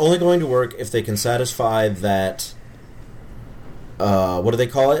 That's only going to work if they can satisfy that. What do they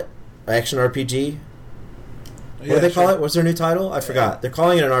call it? Action RPG. What do they call it? What's their new title? I forgot. They're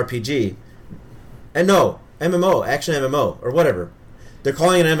calling it an RPG. And no, MMO, action MMO, or whatever. They're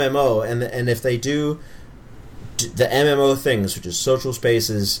calling it an MMO, and if they do the MMO things, which is social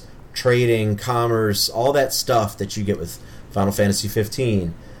spaces, trading, commerce, all that stuff that you get with Final Fantasy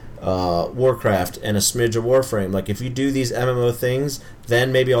 15, Warcraft, and a smidge of Warframe. Like, if you do these MMO things,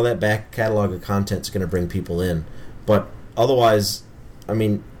 then maybe all that back catalog of content is going to bring people in. But otherwise, I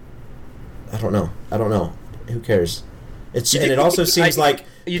mean, I don't know. Who cares? And it also seems like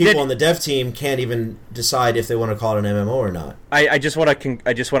people on the dev team can't even decide if they want to call it an MMO or not. I just want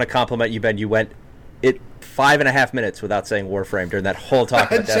to compliment you, Ben. You went 5.5 minutes without saying Warframe during that whole talk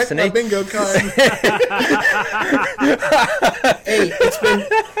about Destiny. I checked my bingo card. Hey,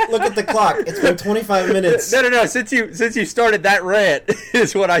 look at the clock. It's been 25 minutes. No. Since you started that rant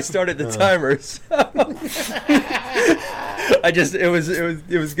is when I started the timers.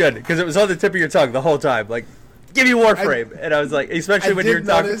 It was good because it was on the tip of your tongue the whole time. Like, give me Warframe, and I was like, especially when you're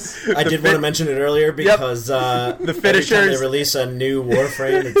talking. I did want to mention it earlier because the finishers. Every time they release a new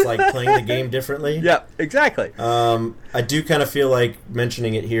Warframe, it's like playing the game differently. Yeah, exactly. I do kind of feel like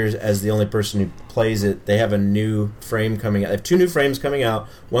mentioning it here as the only person who plays it. They have a new frame coming out. They have 2 new frames coming out.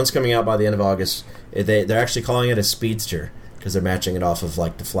 One's coming out by the end of August. They're actually calling it a Speedster because they're matching it off of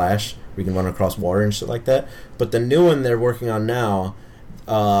like the Flash, where you can run across water and shit like that. But the new one they're working on now.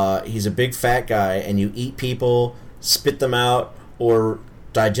 He's a big fat guy, and you eat people, spit them out, or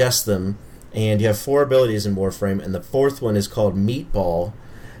digest them. And you have 4 abilities in Warframe, and the 4th one is called Meatball.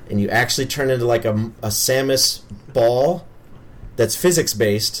 And you actually turn into like a Samus ball that's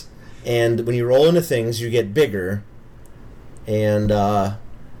physics-based. And when you roll into things, you get bigger. And yeah.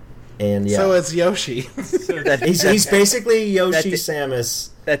 So it's Yoshi. He's basically Yoshi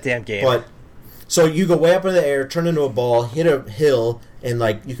Samus. That damn game. But so you go way up in the air, turn into a ball, hit a hill, and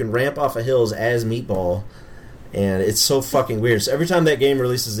like you can ramp off of hills as Meatball, and it's so fucking weird. So every time that game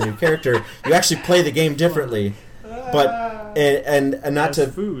releases a new character, you actually play the game differently. But and not to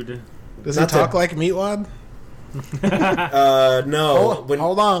food. Does he talk like Meatwad? No.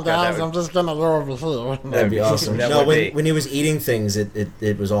 Hold on, guys. I'm just gonna go over here. That'd be awesome. No, when he was eating things,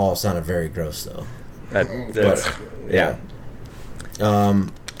 it was all sounded very gross though. Yeah.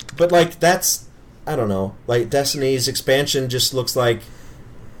 But like that's. I don't know. Like Destiny's expansion just looks like,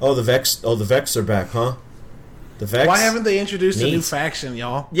 the Vex are back, huh? The Vex. Why haven't they introduced a new faction,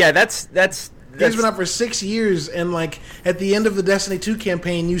 y'all? Yeah, that's It's been up for 6 years, and like at the end of the Destiny 2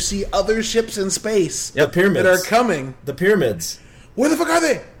 campaign, you see other ships in space. Yep, pyramids that are coming. The pyramids. Where the fuck are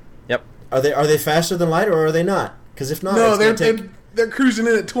they? Yep. Are they faster than light, or are they not? Because if not, no, they're cruising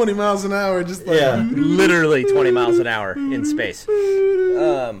in at 20 miles an hour, just like literally 20 miles an hour in space.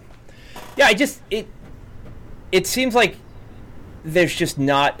 Yeah, it seems like there's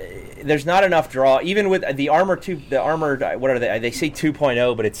not enough draw, even with the armored, what are they say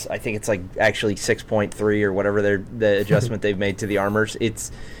 2.0, but I think it's like actually 6.3 or whatever the adjustment they've made to the armors.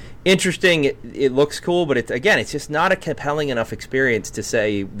 It's interesting, it looks cool, but it's just not a compelling enough experience to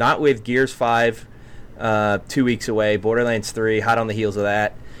say, not with Gears 5 2 weeks away, Borderlands 3 hot on the heels of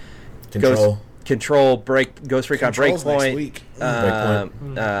that, Control, Ghost Recon Breakpoint, Call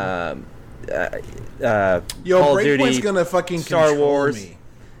of Duty, Breakpoint's gonna fucking Star control Wars. me.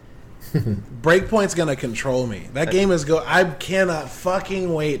 Breakpoint's gonna control me. That game is I cannot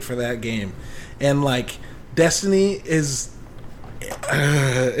fucking wait for that game. And like Destiny is,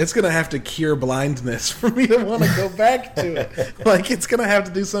 it's gonna have to cure blindness for me to want to go back to it. Like it's gonna have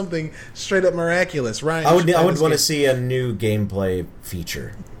to do something straight up miraculous. Ryan, I would want to see a new gameplay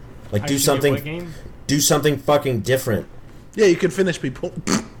feature. Like do something fucking different. Yeah, you could finish people.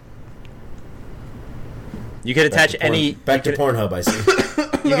 You could attach back to Pornhub, I see.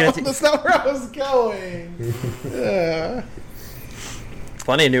 That's not where I was going. Yeah.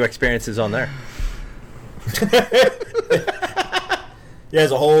 Plenty of new experiences on there. Yeah,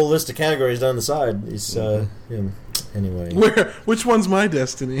 there's a whole list of categories down the side. Anyway. Which one's my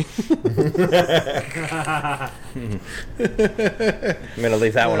destiny? I'm going to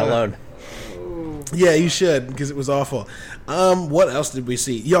leave that one alone. Yeah, you should, because it was awful. What else did we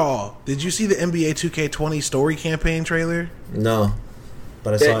see? Y'all, did you see the NBA 2K20 story campaign trailer? No.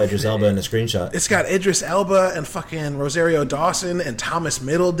 But I saw Idris Elba in a screenshot. It's got Idris Elba and fucking Rosario Dawson and Thomas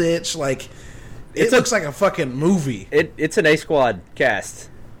Middleditch. Like, it looks like a fucking movie. It's an A-Squad cast.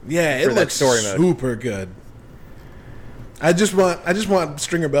 Yeah, it looks super good. I just want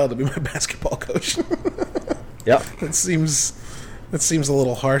Stringer Bell to be my basketball coach. Yep. That seems a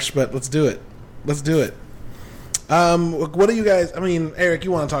little harsh, but let's do it. What do you guys? I mean, Eric,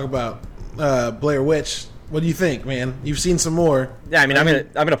 you want to talk about Blair Witch? What do you think, man? You've seen some more. Yeah, I mean, I'm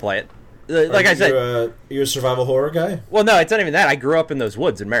gonna play it. like I said, you're a survival horror guy. well, no, it's not even that. I grew up in those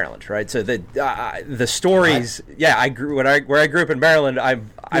woods in Maryland, right? So the stories, I grew where I grew up in Maryland. I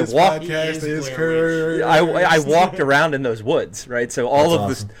This walked. podcast is Blair I walked around in those woods, right? So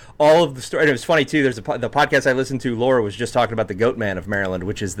That's all of the story. And it was funny too. There's the podcast I listened to. Laura was just talking about the Goat Man of Maryland,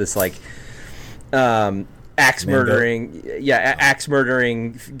 which is this like axe murdering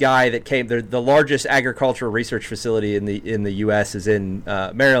guy that came. The largest agricultural research facility in the U.S. is in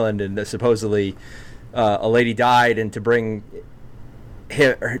Maryland, and supposedly a lady died, and to bring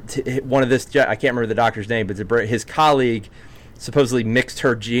one of this, I can't remember the doctor's name, but to bring his colleague supposedly mixed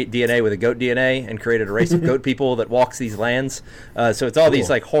her DNA with a goat DNA and created a race of goat people that walks these lands. So it's all these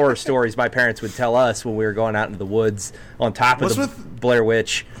like horror stories my parents would tell us when we were going out into the woods on top of the Blair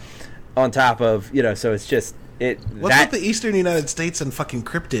Witch, on top of, so it's just What's with the eastern United States and fucking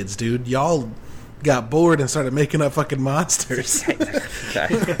cryptids, dude? Y'all got bored and started making up fucking monsters. You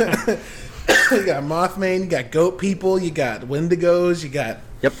got Mothman, you got goat people, you got Wendigos, you got...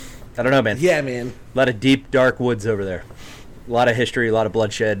 Yep. I don't know, man. Yeah, man. A lot of deep, dark woods over there. A lot of history, a lot of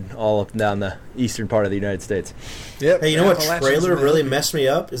bloodshed, all up and down the eastern part of the United States. Yep. Hey, you know what trailer really messed me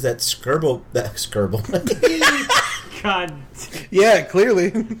up? Is that Skirble. God. Yeah,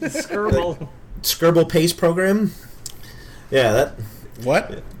 clearly. Skirble. Skirble Pace Program? Yeah, that...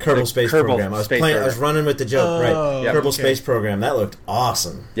 What? Kerbal Space Program. I was running with the joke, right? Yeah. Kerbal Space Program. That looked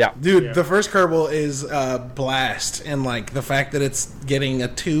awesome. Yeah. Dude, the first Kerbal is blast, and like the fact that it's getting a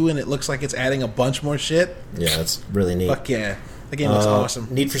 2 and it looks like it's adding a bunch more shit. Yeah, that's really neat. Fuck yeah. The game looks awesome.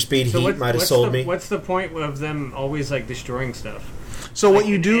 Need for Speed Heat might have sold me. What's the point of them always like destroying stuff? So what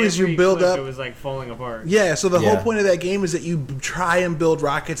you do is you build up... It was like falling apart. Yeah, so the whole point of that game is that you try and build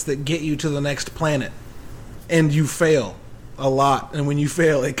rockets that get you to the next planet. And you fail a lot. And when you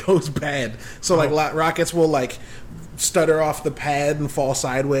fail, it goes bad. So like rockets will like stutter off the pad and fall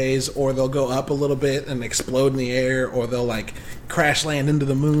sideways, or they'll go up a little bit and explode in the air, or they'll like crash land into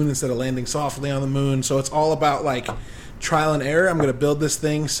the moon instead of landing softly on the moon. So it's all about like trial and error. I'm going to build this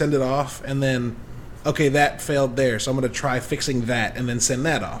thing, send it off, and then... Okay, that failed there, so I'm going to try fixing that and then send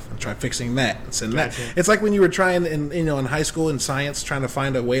that off. And try fixing that and send that. It's like when you were trying in high school in science, trying to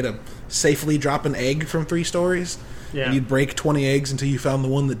find a way to safely drop an egg from 3 stories. Yeah. And you'd break 20 eggs until you found the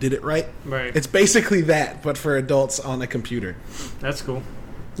one that did it right. Right. It's basically that, but for adults on a computer. That's cool.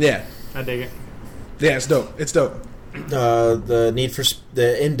 Yeah. I dig it. Yeah, it's dope. It's dope. The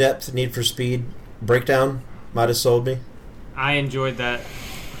in-depth Need for Speed breakdown might have sold me. I enjoyed that.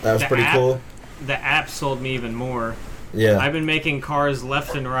 That was pretty cool. The app sold me even more. Yeah. I've been making cars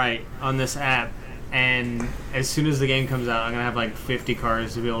left and right on this app, and as soon as the game comes out, I'm going to have like 50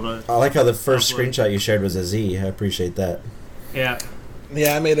 cars to be able to... I like how the first screenshot you shared was a Z. I appreciate that. Yeah.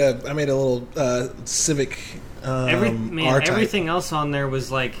 Yeah, I made a little Civic R-Type. Everything else on there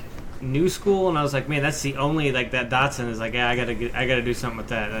was like new school, and I was like, man, that's the only, like, that Datsun is like, yeah, I gotta do something with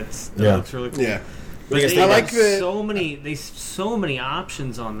that. That looks really cool. Yeah. But they have so many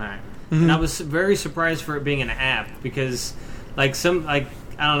options on that. Mm-hmm. And I was very surprised for it being an app, because I don't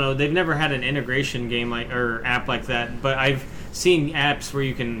know, they've never had an integration game or app like that, but I've seen apps where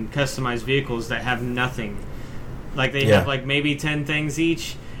you can customize vehicles that have nothing. Like they have like maybe 10 things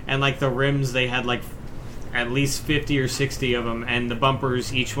each, and like the rims, they had like at least 50 or 60 of them, and the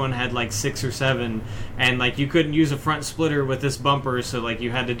bumpers, each one had like 6 or 7, and like you couldn't use a front splitter with this bumper, so like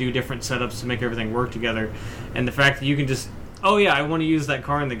you had to do different setups to make everything work together. And the fact that you can just, oh yeah, I want to use that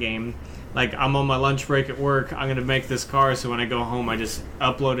car in the game, like I'm on my lunch break at work, I'm going to make this car, so when I go home I just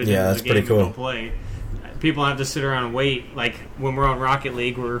upload it into the game and go play. People have to sit around and wait. Like when we're on Rocket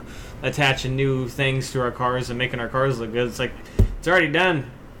League, we're attaching new things to our cars and making our cars look good. It's like, it's already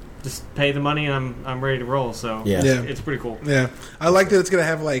done. Just pay the money and I'm ready to roll. So it's pretty cool. Yeah, I like that it's gonna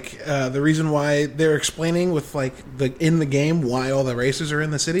have like the reason why they're explaining with like in the game why all the races are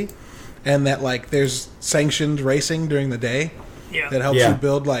in the city, and that like there's sanctioned racing during the day. Yeah, that helps you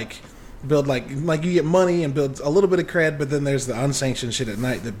build you get money and build a little bit of cred, but then there's the unsanctioned shit at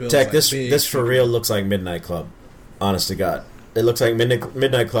night that builds. Tech, this for real looks like Midnight Club. Honest to God, it looks like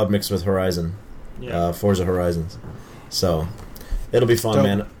Midnight Club mixed with Horizon, Forza Horizons. So. It'll be fun,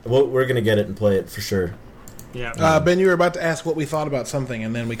 man. We're going to get it and play it for sure. Yeah. Ben, you were about to ask what we thought about something,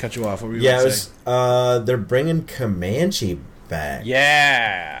 and then we cut you off. What were you about to say? They're bringing Comanche back.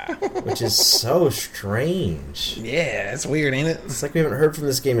 Yeah. Which is so strange. Yeah, it's weird, ain't it? It's like we haven't heard from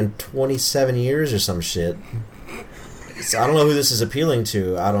this game in 27 years or some shit. So I don't know who this is appealing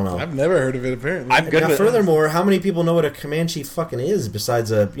to. I don't know. I've never heard of it, apparently. I'm good with furthermore, how many people know what a Comanche fucking is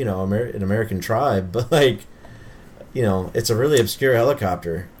besides an American tribe? But, like... it's a really obscure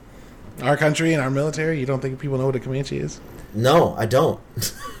helicopter. Our country and our military, you don't think people know what a Comanche is? No, I don't.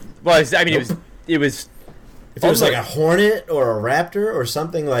 Well, it was. If it was like a Hornet or a Raptor or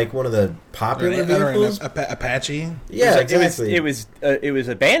something like one of the popular vehicles, Apache. Yeah, exactly. It was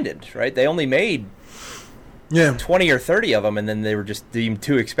abandoned, right? They only made 20 or 30 of them, and then they were just deemed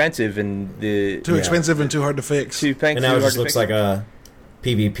too expensive and expensive and too hard to fix. And now it just looks like a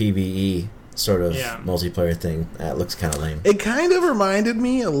PvPvE sort of multiplayer thing. That looks kind of lame. It kind of reminded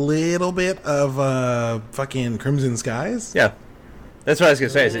me a little bit of fucking Crimson Skies. Yeah, that's what I was gonna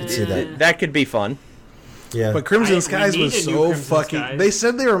say. That could be fun. Yeah, but Crimson Skies was so fucking. Skies. They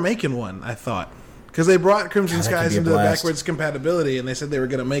said they were making one. I thought because they brought Crimson Skies into the backwards compatibility, and they said they were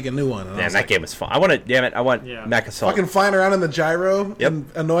going to make a new one. Damn, that game was fun. I want Mech Assault. Fucking flying around in the gyro and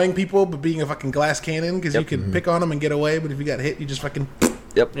annoying people, but being a fucking glass cannon because you can pick on them and get away. But if you got hit, you just fucking.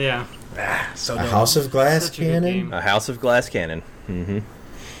 Yep. Yeah. So a House of Glass Cannon. A House of Glass Cannon. Mm-hmm.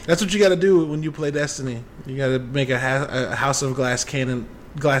 That's what you got to do when you play Destiny. You got to make a House of Glass Cannon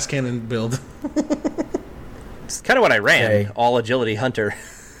build. It's kind of what I ran. All Agility Hunter.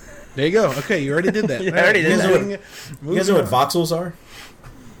 There you go. Okay, you already did that. I already did that. You guys know what voxels are?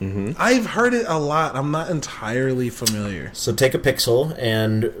 Mm-hmm. I've heard it a lot. I'm not entirely familiar. So take a pixel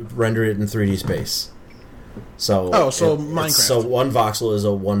and render it in 3D space. So Minecraft. So one voxel is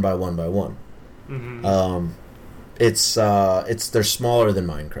a 1 by 1 by 1. Mm-hmm. They're smaller than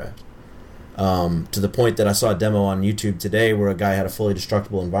Minecraft. To the point that I saw a demo on YouTube today where a guy had a fully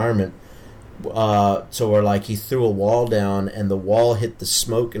destructible environment. So where like he threw a wall down and the wall hit the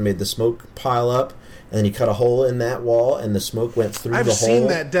smoke and made the smoke pile up, and then he cut a hole in that wall and the smoke went through the hole. I've seen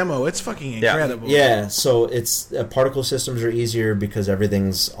that demo. It's fucking incredible. Yeah, so it's particle systems are easier because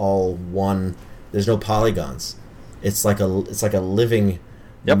everything's all one. There's no polygons. It's like a living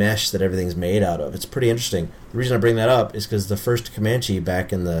mesh that everything's made out of. It's pretty interesting. The reason I bring that up is because the first Comanche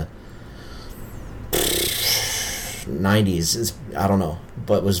back in the 90s is, I don't know,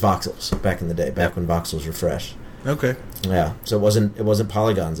 but was voxels back in the day, back when voxels were fresh. Okay. Yeah, so it wasn't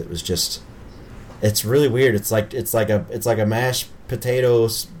polygons. It was just, it's really weird. It's like a mashed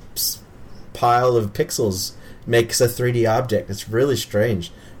potatoes pile of pixels makes a 3D object. It's really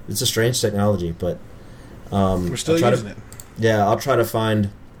strange. It's a strange technology, but we're still using it. Yeah, I'll try to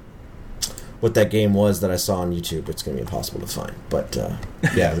find what that game was that I saw on YouTube. It's going to be impossible to find, but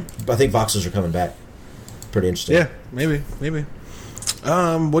yeah, I think voxels are coming back. Pretty interesting. Yeah, maybe.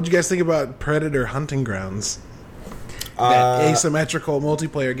 What'd you guys think about Predator Hunting Grounds? That asymmetrical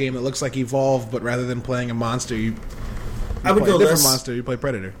multiplayer game that looks like Evolve, but rather than playing a monster, you play a different monster. You play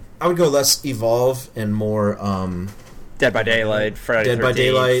Predator. I would go less Evolve and more Dead by Daylight, Friday the 13th. Dead by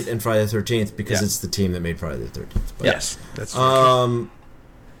Daylight, and Friday the 13th because it's the team that made Friday the 13th. But yes, that's when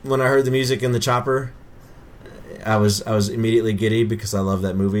I heard the music in the chopper, I was immediately giddy because I love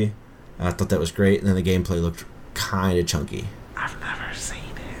that movie. I thought that was great, and then the gameplay looked kind of chunky. I've never seen it.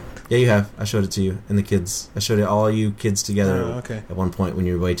 Yeah, you have. I showed it to you and the kids. I showed it all you kids together at one point when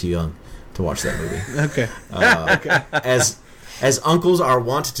you were way too young to watch that movie. Okay. As uncles are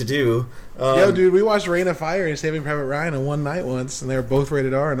wont to do. Yo, dude, we watched Reign of Fire and Saving Private Ryan in one night once, and they were both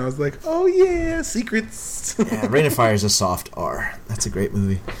rated R, and I was like, oh yeah, secrets. Yeah, Reign of Fire is a soft R. That's a great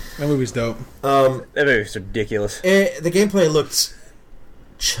movie. That movie's dope. That movie's ridiculous. The gameplay looked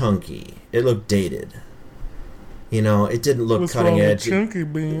chunky. It looked dated. You know, it didn't look cutting edge. Chunky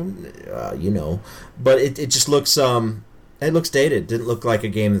beam. But it just looks it looks dated. It didn't look like a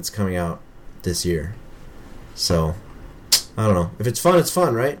game that's coming out this year. So I don't know. If it's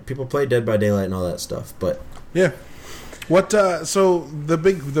fun, right? People play Dead by Daylight and all that stuff, but yeah. What so the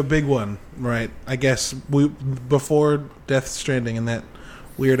big one, right? I guess before Death Stranding and that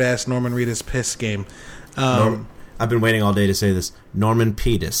weird ass Norman Reedus piss game. I've been waiting all day to say this. Norman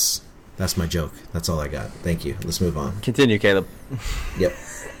Reedus. That's my joke. That's all I got. Thank you. Let's move on. Continue, Caleb. Yep.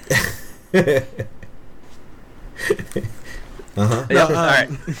 Uh-huh. No, all right.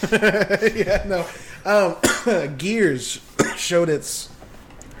 yeah, no. Gears showed its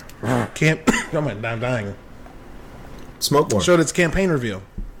I'm dying. Smoke more. Showed its campaign reveal.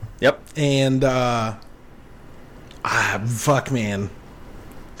 Yep. And fuck, man,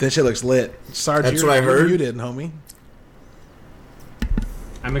 that shit looks lit. Sarge, that's what I heard. You did, homie.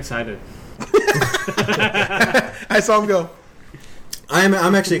 I'm excited. I saw him go.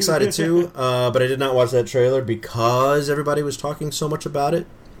 I'm actually excited too, but I did not watch that trailer because everybody was talking so much about it.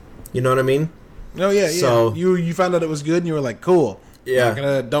 You know what I mean? Oh yeah, so, yeah. You found out it was good, and you were like, "Cool."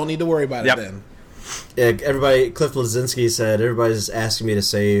 Yeah. Don't need to worry about it then. Yeah, Cliff Bleszinski said everybody's asking me to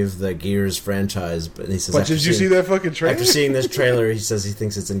save the Gears franchise, but he says, "But did you see that fucking trailer?" After seeing this trailer, he says he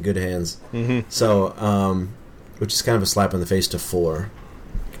thinks it's in good hands. Mm-hmm. So, which is kind of a slap in the face to 4.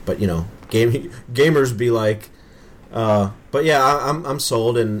 But gamers be like, But yeah, I'm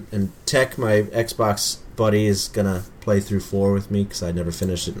sold, and Tech, my Xbox buddy, is gonna play through 4 with me because I never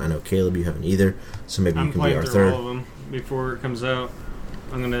finished it, and I know Caleb, you haven't either. So maybe you can be our third. I'm playing through all of them before it comes out.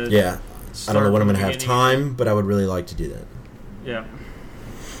 I'm gonna. Yeah, I don't know when I'm gonna have time, but I would really like to do that. Yeah.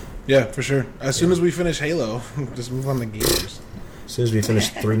 Yeah, for sure. As soon as we finish Halo, just move on to Gears. As soon as we finish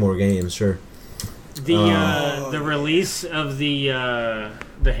 3 more games, sure. The release of the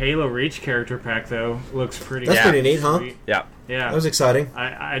Halo Reach character pack though looks pretty. That's pretty neat, huh? Yeah. Yeah. That was exciting.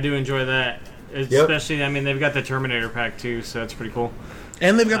 I do enjoy that, especially. I mean, they've got the Terminator pack too, so that's pretty cool.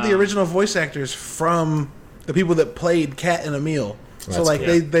 And they've got the original voice actors from the people that played Kat and Emil. So like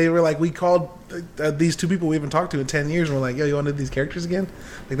cool. they were like, we called these 2 people we haven't talked to in 10 years, and we're like, yo, you want to do these characters again?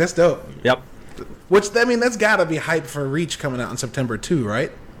 Like, that's dope. Yep. Which, I mean, that's got to be hype for Reach coming out in September too,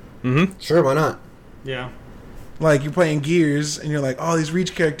 right? Mm-hmm. Sure, why not? Yeah. Like, you're playing Gears, and you're like, oh, these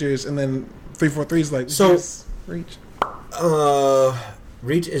Reach characters, and then 343 is like, So- yes, Reach.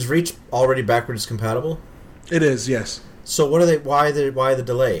 Reach is Reach already backwards compatible? It is, yes. So what are they? Why the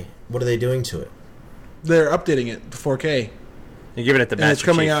delay? What are they doing to it? They're updating it to 4K. You're giving it the And Master it's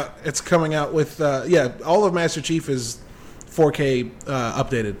coming Chief. out. It's coming out with all of Master Chief is 4K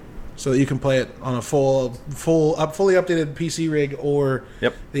updated, so that you can play it on a fully updated PC rig or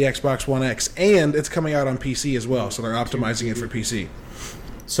Yep. the Xbox One X, and it's coming out on PC as well. So they're optimizing it for PC.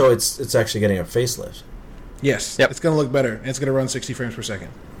 So it's actually getting a facelift. Yes, Yep. it's going to look better, and it's going to run 60 frames per second.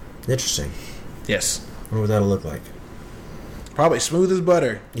 Interesting. Yes, I wonder what that'll look like. probably smooth as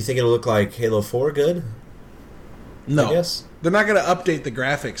butter. You think it'll look like Halo 4 good? No, I guess. they're not going to update the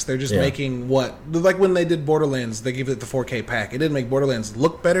graphics. They're just making like when they did Borderlands, they gave it the 4K pack. It didn't make Borderlands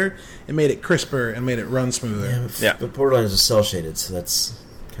look better. It made it crisper and made it run smoother. But Borderlands is cell shaded, so that's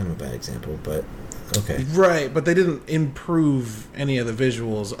kind of a bad example. But okay, Right, but they didn't improve any of the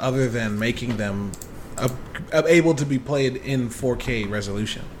visuals other than making them able to be played in 4K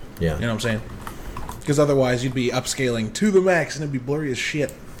resolution. yeah. You know what I'm saying? Because otherwise you'd be upscaling to the max and it'd be blurry as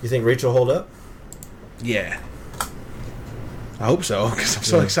shit. You think Reach will hold up? Yeah. I hope so, because I'm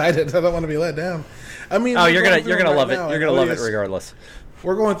so excited. I don't want to be let down. I mean, Oh, we're you're going gonna through them love right it. now, You're and gonna love it ODS regardless.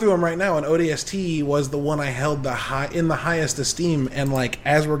 We're going through them right now, and ODST was the one I held in the highest esteem. And like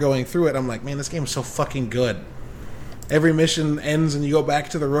as we're going through it, I'm like, man, this game is so fucking good. Every mission ends, and you go back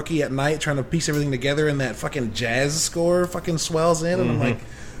to the rookie at night trying to piece everything together, and that fucking jazz score fucking swells in, and I'm like,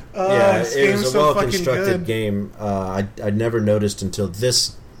 oh, Yeah, this it game's was a so well fucking constructed good. game. I'd never noticed until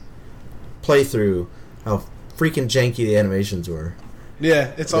this playthrough how freaking janky the animations were.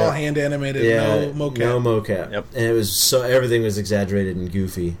 Yeah, it's all Yeah. hand animated, Yeah, no mocap. No mocap. Yep. And it was so everything was exaggerated and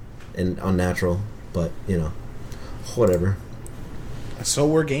goofy and unnatural. But whatever. So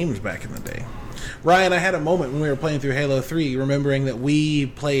were games back in the day. Ryan, I had a moment when we were playing through Halo 3, remembering that we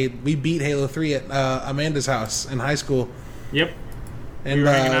beat Halo 3 at Amanda's house in high school. Yep. And We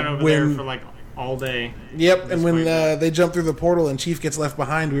were hanging out over there when for like all day. yep, and when Disappointed. they jump through the portal and Chief gets left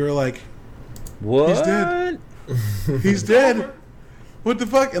behind, we were like, What? He's dead. he's dead. What the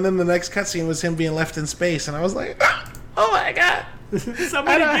fuck? And then the next cutscene was him being left in space, and I was like, oh my god.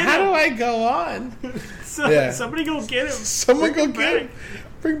 Somebody get How him. do I go on? Yeah. Somebody go get him. Someone go Bring him get him. back.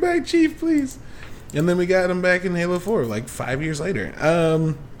 Bring back Chief, please. And then we got him back in Halo 4, like 5 years later.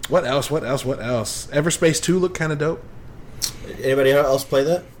 What else? Everspace 2 looked kind of dope. Anybody else play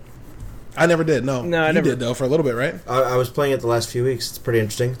that? I never did, no. No, I you never- did, though, for a little bit, right? I was playing it the last few weeks. It's pretty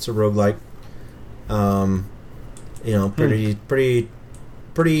interesting. It's a roguelike.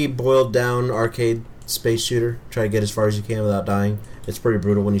 Pretty boiled down arcade space shooter. Try to get as far as you can without dying. It's pretty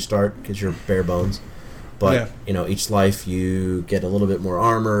brutal when you start because you're bare bones. But each life you get a little bit more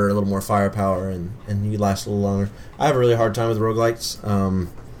armor, a little more firepower, and you last a little longer. I have a really hard time with roguelikes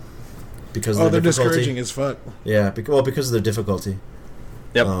because of the they're difficulty. discouraging as fuck. Yeah, because of the difficulty.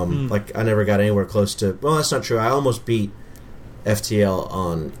 Yep. Like I never got anywhere close to. Well, that's not true. I almost beat FTL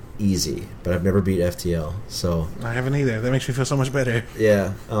on easy, but I've never beat FTL. So I haven't either. That makes me feel so much better.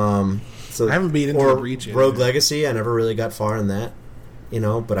 yeah. So I haven't beat into or a Reach yet. Rogue Legacy. I never really got far in that.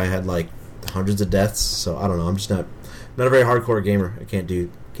 But I had like hundreds of deaths. So I don't know. I'm just not a very hardcore gamer. I can't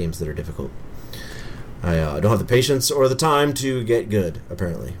do games that are difficult. I don't have the patience or the time to get good.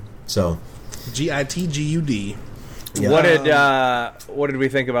 Apparently. So GITGUD. yeah. What did we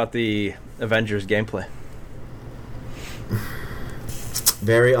think about the Avengers gameplay?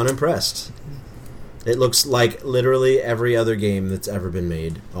 Very unimpressed. It looks like literally every other game that's ever been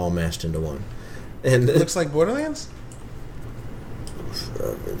made, all mashed into one. And It looks like Borderlands?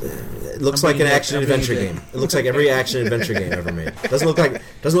 it looks I'm like an being- action I'm being adventure a dick. game. It looks like every action adventure game ever made. Doesn't look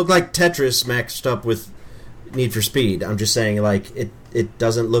like Tetris maxed up with Need for Speed. I'm just saying, like it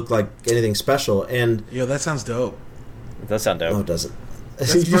doesn't look like anything special. And Yo, that sounds dope. It does sound dope. No, it doesn't.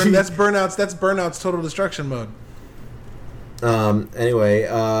 That's Burnout's. That's Burnout's Total Destruction mode. Anyway,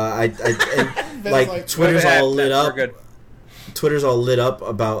 like Twitter's all lit up. Twitter's all lit up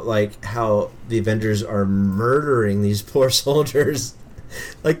about like how the Avengers are murdering these poor soldiers.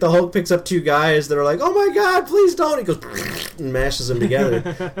 Like the Hulk picks up 2 guys that are like, "Oh my God, please don't!" He goes and mashes them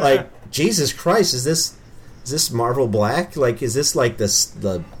together. Like, Jesus Christ, is this Marvel Black? Like, is this like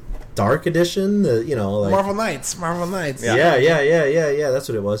the Dark Edition? Like Marvel Knights. Yeah. That's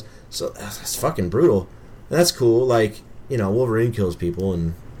what it was. So that's fucking brutal. And that's cool. Like, Wolverine kills people,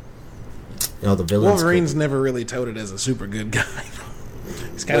 and the villains. Wolverine's never really touted as a super good guy.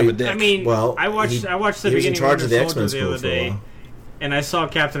 He's kind of a dick. I mean, I watched the beginning of the X-Men the other day, and I saw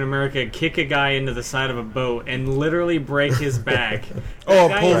Captain America kick a guy into the side of a boat and literally break his back.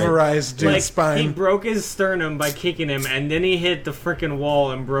 Pulverized dude's spine. He broke his sternum by kicking him, and then he hit the freaking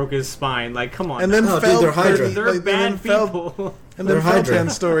wall and broke his spine. Like, come on. And then they're Hydra. They're bad people. And then fell 10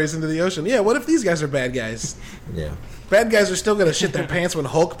 stories into the ocean. Yeah, what if these guys are bad guys? Yeah. Bad guys are still going to shit their pants when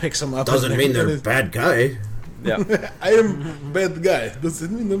Hulk picks them up. Doesn't mean they're a bad guy. Yeah. I am bad guy.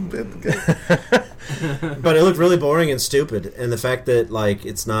 Doesn't mean I'm bad guy. But it looked really boring and stupid. And the fact that, like,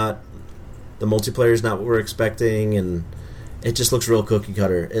 it's not... The multiplayer is not what we're expecting, and it just looks real cookie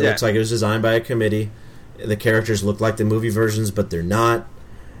cutter. It looks like it was designed by a committee. The characters look like the movie versions, but they're not.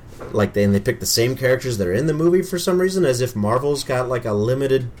 Like, they pick the same characters that are in the movie for some reason, as if Marvel's got, like, a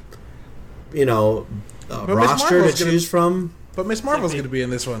limited, roster to choose from. But Miss Marvel's going to be in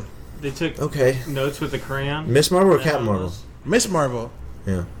this one. They took notes with the crayon. Miss Marvel or Captain Marvel? Miss Marvel.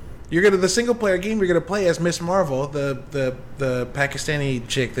 Yeah. The single player game you're gonna play as Miss Marvel, the Pakistani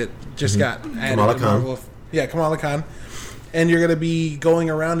chick that just got added Kamala to Khan. Marvel. Yeah, Kamala Khan. And you're gonna be going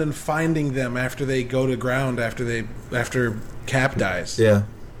around and finding them after they go to ground after Cap dies. Yeah.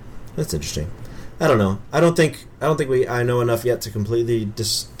 That's interesting. I don't know. I don't think I know enough yet to completely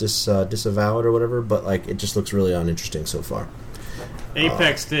disavow it or whatever, but like it just looks really uninteresting so far.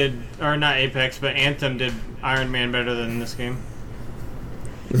 Apex not Apex, but Anthem did Iron Man better than this game.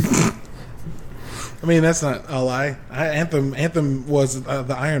 I mean, that's not a lie. Anthem was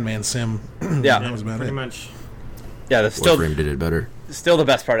the Iron Man sim. Yeah, that was about pretty it. much. Yeah, that's still Warframe did it better. Still the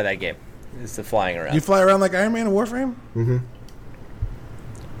best part of that game is the flying around. You fly around like Iron Man in Warframe? Mm-hmm.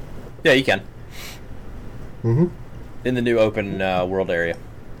 Yeah, you can. Mm-hmm. In the new open world area.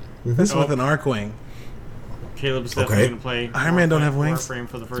 This with an Arcwing. Caleb's definitely going to play Iron Man don't have wings? Warframe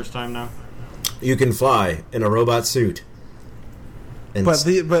for the first time now. You can fly in a robot suit. And But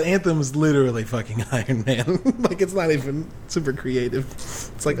Anthem's literally fucking Iron Man. Like, it's not even super creative.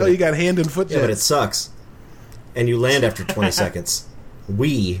 It's like, you got hand and foot jets. yeah, but it sucks. And you land after 20 seconds.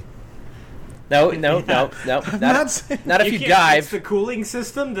 No. Not if you dive. It's the cooling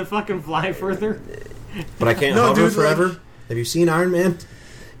system to fucking fly further. But I can't hover forever. Like, have you seen Iron Man?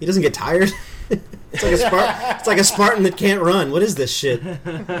 He doesn't get tired. It's like a Spartan that can't run. What is this shit?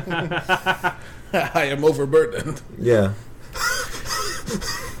 I am overburdened. Yeah.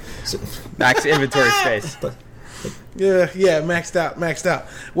 Max inventory space. Yeah, maxed out.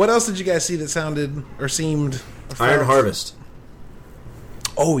 What else did you guys see that sounded or seemed Iron Harvest.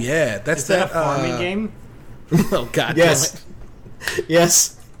 Oh yeah, that's Is that a farming game? Oh god, Yes.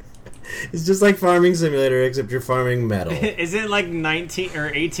 Yes. It's just like Farming Simulator, except you're farming metal. Is it like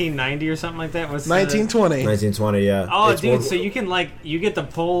 1890 or something like that? What's 1920. 1920, yeah. Oh, It's dude! more- So you get to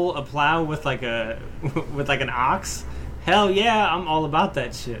pull a plow with like an ox. Hell yeah, I'm all about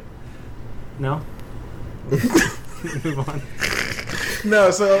that shit. No. Move on.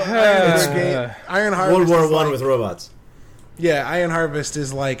 No, so Iron Harvest. World War is One like, with robots. Yeah, Iron Harvest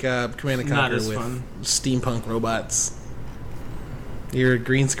is like Command and Not Conquer as with fun. steampunk robots. Your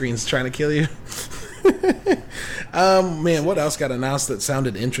green screen's trying to kill you. Man, what else got announced that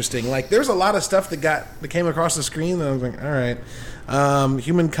sounded interesting? Like, there's a lot of stuff that came across the screen that I was like, all right.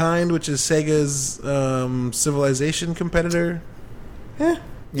 Humankind, which is Sega's Civilization competitor.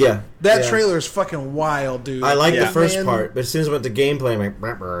 Yeah. That yeah. trailer's fucking wild, dude. I like the Caveman- first part, but as soon as I went to gameplay, I'm like,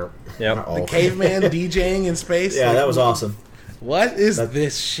 brr, brr. Yep. Uh-oh. The caveman DJing in space. Yeah, Like, that was awesome. What is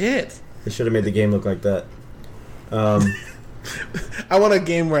this shit? They should have made the game look like that. I want a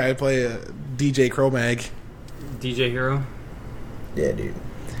game where I play a DJ Cro-Mag. DJ Hero. Yeah, dude.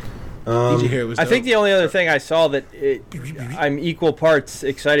 DJ Hero was I dope. think the only other thing I saw that I'm equal parts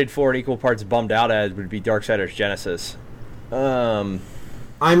excited for and equal parts bummed out at would be Darksiders Genesis.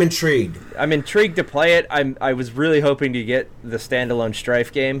 I'm intrigued. I'm intrigued to play it. I was really hoping to get the standalone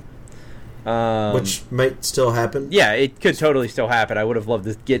Strife game. Which might still happen. Yeah, it could totally still happen. I would have loved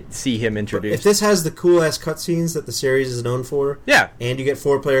to see him introduced. If this has the cool ass cutscenes that the series is known for, yeah, and you get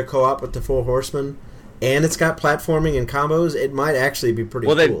 4-player co-op with the 4 Horsemen, and it's got platforming and combos, it might actually be pretty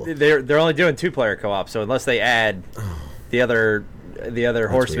cool. They're only doing 2-player co-op, so unless they add the other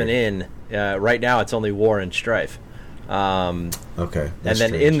horsemen weird. in, right now it's only War and Strife. Okay. And then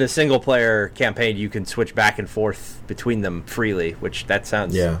strange. in the single-player campaign, you can switch back and forth between them freely, which that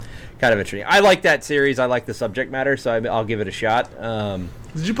sounds kind of interesting. I like that series. I like the subject matter, so I'll give it a shot.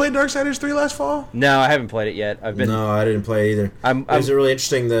 Did you play Darksiders 3 last fall? No, I haven't played it yet. No, I didn't play it either. It was really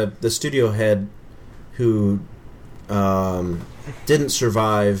interesting. The studio head who didn't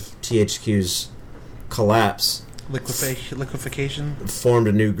survive THQ's collapse, liquefaction, formed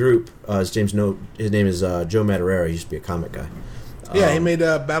a new group. His name is Joe Madureira. He used to be a comic guy. Yeah, he made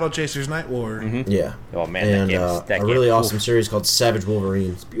Battle Chasers Night War. Mm-hmm. Yeah. Oh man, and that game, a really awesome series called Savage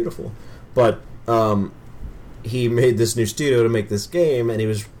Wolverine. It's beautiful, but he made this new studio to make this game, and he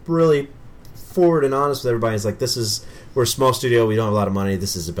was really forward and honest with everybody. He's like, we're a small studio. We don't have a lot of money.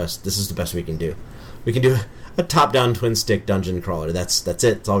 This is the best we can do. We can do a top-down twin-stick dungeon crawler. That's it.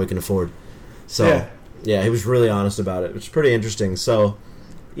 That's all we can afford. So yeah, he was really honest about it, which is pretty interesting. So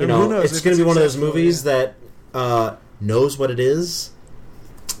it's going to be one of those movies that knows what it is,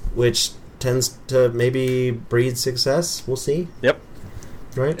 which tends to maybe breed success. We'll see. Yep.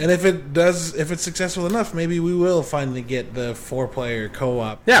 Right. And if it's successful enough, maybe we will finally get the 4-player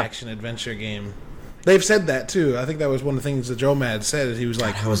co-op action adventure game. They've said that too. I think that was one of the things that Joe Mad said. He was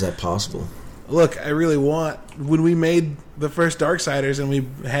like, "How is that possible?" Look, I really want... When we made the first Darksiders and we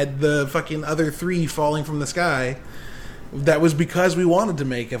had the fucking other 3 falling from the sky, that was because we wanted to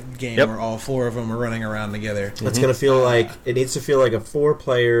make a game where all 4 of them are running around together. It's going to feel like... It needs to feel like a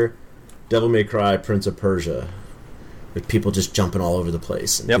 4-player Devil May Cry Prince of Persia, with people just jumping all over the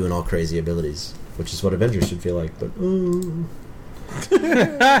place and doing all crazy abilities, which is what Avengers should feel like. But You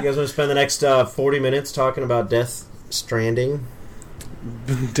guys want to spend the next 40 minutes talking about Death Stranding?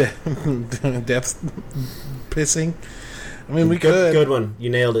 Death pissing. I mean, we could. Good one. You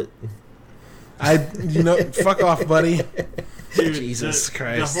nailed it. Fuck off, buddy. Dude, Jesus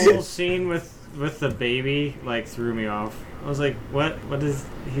Christ. The whole scene with the baby threw me off. I was like, what is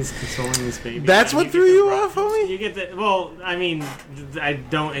he's consoling this baby? That's what threw you off, homie? You get the I mean, I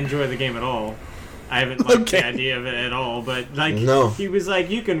don't enjoy the game at all. I haven't liked the idea of it at all, but he was like,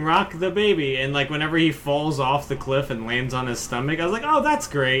 you can rock the baby, and whenever he falls off the cliff and lands on his stomach, I was like, oh, that's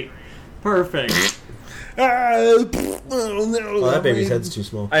great, perfect. Oh that baby's head's too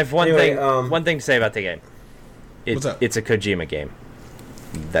small. I have one thing to say about the game. What's up? It's a Kojima game.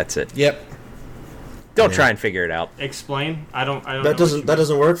 That's it. Yep. Don't try and figure it out. Explain. I don't. That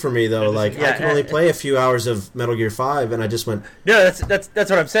doesn't work for me though. I can only play a few hours of Metal Gear 5, and I just went. No, that's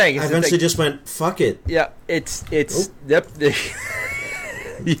what I'm saying. I eventually just went, fuck it. Yeah, it's yep.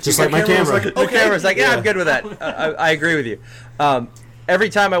 Just like my camera. The camera's like, I'm good with that. I agree with you. Every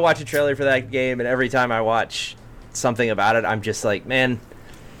time I watch a trailer for that game, and every time I watch something about it, I'm just like, man,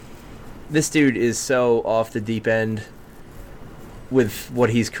 this dude is so off the deep end with what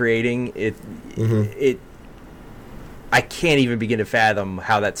he's creating. I can't even begin to fathom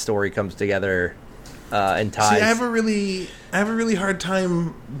how that story comes together and ties. See, I have a really hard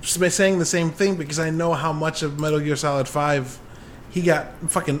time saying the same thing because I know how much of Metal Gear Solid 5 he got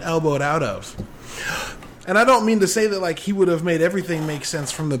fucking elbowed out of. And I don't mean to say that he would have made everything make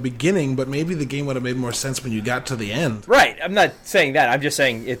sense from the beginning, but maybe the game would have made more sense when you got to the end. Right. I'm not saying that. I'm just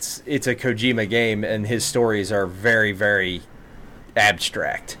saying it's a Kojima game, and his stories are very, very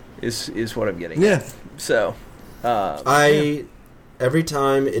abstract. Is what I'm getting at. So, every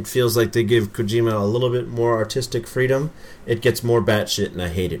time it feels like they give Kojima a little bit more artistic freedom, it gets more batshit, and I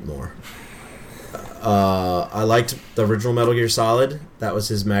hate it more. I liked the original Metal Gear Solid. That was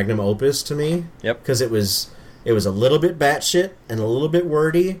his magnum opus to me. Yep. Because it was a little bit batshit and a little bit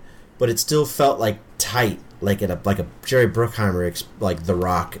wordy, but it still felt tight, like a Jerry Bruckheimer The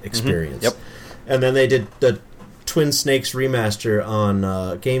Rock experience. Yep. And then they did the Twin Snakes remaster on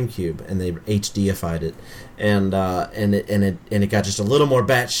GameCube, and they HDified it, and it got just a little more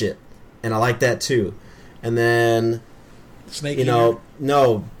batshit, and I like that too. And then Snake,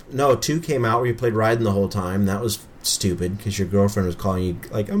 No, 2 came out where you played Raiden the whole time. That was stupid because your girlfriend was calling you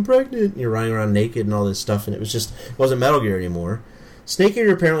I'm pregnant, and you're running around naked and all this stuff, and it wasn't Metal Gear anymore. Snake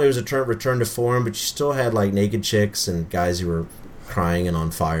Eater apparently was a return to form, but you still had naked chicks and guys who were crying and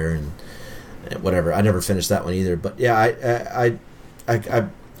on fire and whatever. I never finished that one either, but yeah, I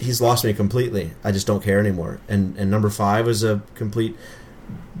he's lost me completely. I just don't care anymore. And number 5 was a complete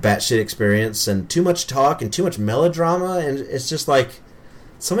batshit experience and too much talk and too much melodrama, and it's just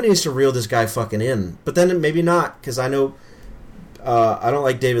somebody needs to reel this guy fucking in. But then maybe not, because I know I don't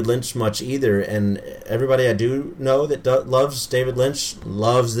like David Lynch much either, and everybody I do know that loves David Lynch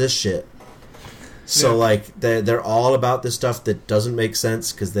loves this shit. So Yeah. like they're all about this stuff that doesn't make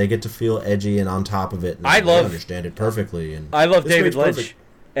sense because they get to feel edgy and on top of it. And I they love- understand it perfectly. And I love this David makes Lynch, perfect-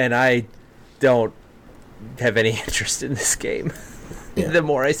 and I don't have any interest in this game. Yeah. The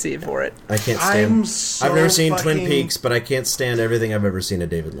more I see for it, I can't I'm stand. so I've never seen Twin fucking- Peaks, but I can't stand everything I've ever seen of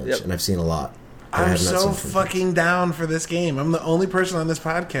David Lynch, Yep. and I've seen a lot. but I I'm have not so seen Twin Peaks. fucking down for this game. I'm the only person on this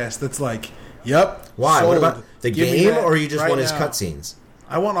podcast that's like, "Yep." Why? sold. What about the Give me game, that or you just right want his now. cutscenes?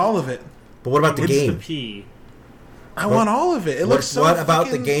 I want all of it. But what about the It's game? the P. I want all of it. It looks so what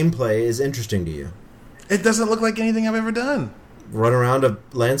about the fucking- gameplay is interesting to you? It doesn't look like anything I've ever done. Run around a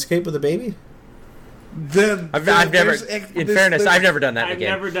landscape with a baby? I've never. In fairness, I've never done that in a I've game.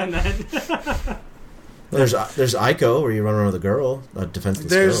 never done that. There's Ico where you run around with a girl, a defenseless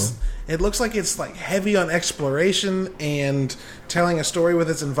There's. girl. It looks like it's like heavy on exploration and telling a story with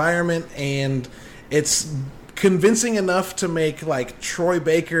its environment, and it's convincing enough to make like Troy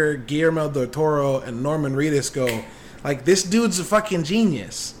Baker, Guillermo del Toro, and Norman Reedus go, like, this dude's a fucking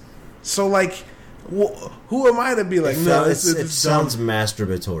genius. So like, who am I to be like, no, it it's sounds dumb.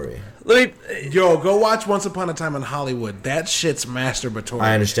 masturbatory. Let me. Yo, go watch Once Upon a Time in Hollywood. That shit's masturbatory.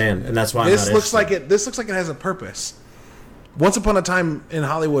 I understand, and that's why This I'm not looks interested. like it. This looks like it has a purpose. Once Upon a Time in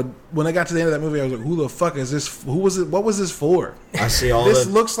Hollywood. When I got to the end of that movie, I was like, "Who the fuck is this? Who was it? What was this for?" I see all This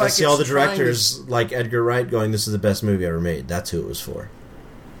the looks like I see all the it's trying to- directors like Edgar Wright going, "This is the best movie ever made." That's who it was for,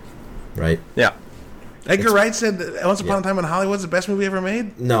 right? Yeah. Edgar Wright said that Once Upon Yeah. a Time in Hollywood's the best movie ever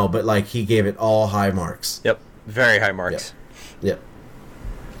made. No, but like he gave it all high marks. Yep. Very high marks. Yep.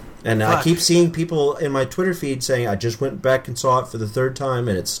 And I Fuck. keep seeing people in my Twitter feed saying, "I just went back and saw it for the third time,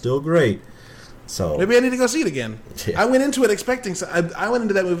 and it's still great." So Maybe I need to go see it again. Yeah. I went into it expecting. I went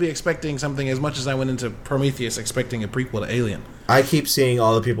into that movie expecting something as much as I went into Prometheus expecting a prequel to Alien. I keep seeing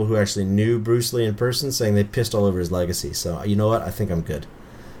all the people who actually knew Bruce Lee in person saying they pissed all over his legacy. So you know what? I think I'm good.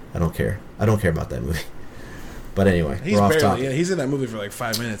 I don't care. I don't care about that movie. But anyway, He's we're off barely. topic. Yeah, he's in that movie for like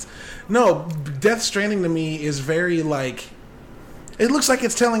 5 minutes. No, Death Stranding to me is very like. It looks like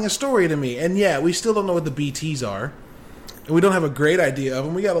it's telling a story to me, and yeah, we still don't know what the BTs are. And we don't have a great idea of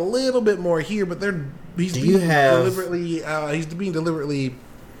them. We got a little bit more here, but he's Do being you have- deliberately he's being deliberately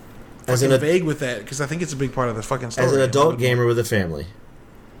As fucking an vague with that because I think it's a big part of the fucking story. as an adult gamer with a family,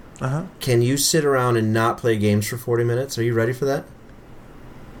 Uh-huh. can you sit around and not play games for 40 minutes? Are you ready for that?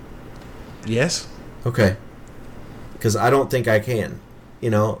 Yes. Okay. Because I don't think I can. You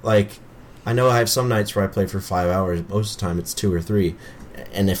know, like, I know I have some nights where I play for 5 hours. Most of the time it's 2 or 3.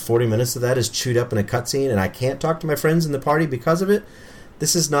 And if 40 minutes of that is chewed up in a cutscene and I can't talk to my friends in the party because of it,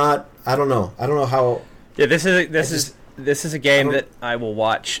 this is not... I don't know. I don't know how... Yeah. This is a game I that I will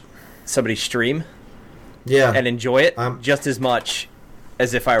watch somebody stream Yeah. and enjoy it I'm- just as much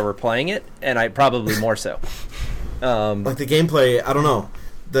as if I were playing it, and I probably more so. Like, the gameplay, I don't know.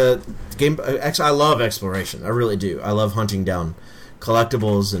 The game... Actually, I love exploration. I really do. I love hunting down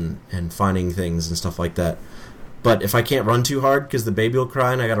collectibles and finding things and stuff like that. But if I can't run too hard because the baby will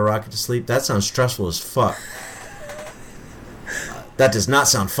cry and I got to rock it to sleep, that sounds stressful as fuck. That does not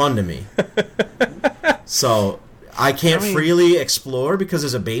sound fun to me. So I can't freely explore because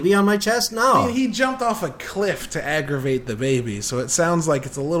there's a baby on my chest? No. I mean, he jumped off a cliff to aggravate the baby, so it sounds like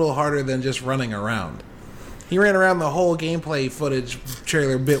it's a little harder than just running around. He ran around the whole gameplay footage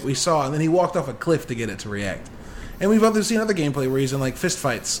trailer bit we saw, and then he walked off a cliff to get it to react. And we've seen other gameplay where he's in like fist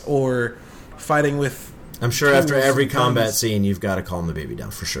fights or fighting with. I'm sure after tools every and combat guns. scene, you've got to calm the baby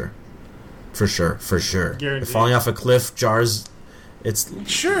down for sure. For sure. Guaranteed. If falling off a cliff jars its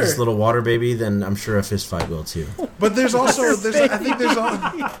Sure. this little water baby, then I'm sure a fist fight will too. But there's also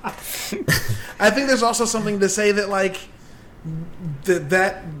I think there's also something to say that like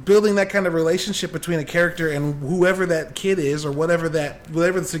that building that kind of relationship between a character and whoever that kid is or whatever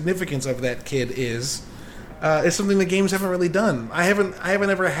the significance of that kid is something the games haven't really done. I haven't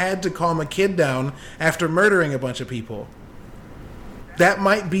ever had to calm a kid down after murdering a bunch of people. That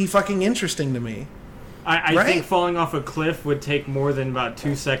might be fucking interesting to me. I Right? think falling off a cliff would take more than about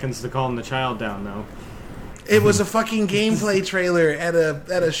 2 seconds to calm the child down, though. It was a fucking gameplay trailer at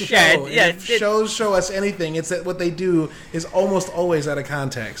a show. Yeah, If shows show us anything, it's that what they do is almost always out of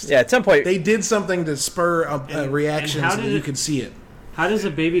context. Yeah, at some point, They did something to spur a And reaction how so that did you it- could see it. How does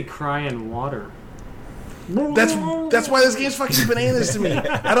a baby cry in water? That's why this game's fucking bananas to me.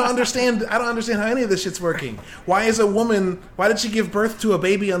 I don't understand how any of this shit's working. Why did she give birth to a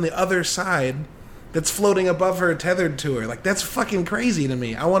baby on the other side that's floating above her tethered to her? Like, that's fucking crazy to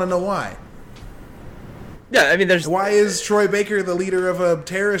me. I want to know why. yeah, I mean, there's Why is Troy Baker the leader of a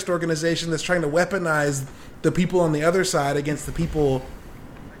terrorist organization that's trying to weaponize the people on the other side against the people?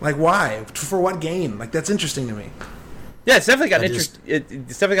 Like, why? For what gain? Like, that's interesting to me. Yeah, it's definitely got it's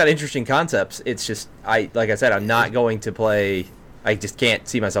definitely got interesting concepts. It's just like I said, I'm not going to play. I just can't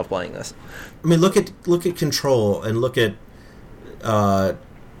see myself playing this. I mean, look at Control and look at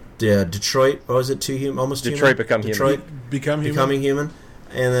Detroit. What was it? Almost Detroit Human? Becoming Human,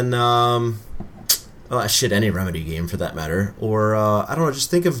 and then any Remedy game for that matter. Or I don't know.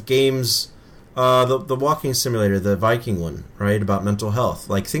 Just think of games. The walking simulator, the Viking one, right, about mental health.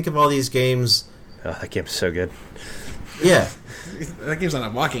 Like, think of all these games. Oh, that game's so good. Yeah, that game's not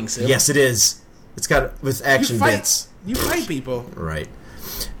a walking sim. Yes, it is. It's got with action bits. You fight people. Right.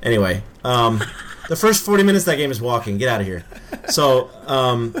 Anyway, the first 40 minutes of that game is walking. Get out of here. So,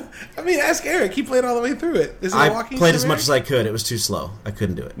 I mean, ask Eric. He played all the way through it. Is it a walking played sim, as much Eric? as I could. It was too slow. I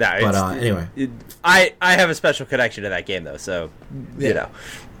couldn't do it. No, but anyway, I have a special connection to that game though, so you know.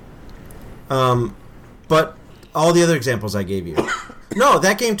 But all the other examples I gave you. No,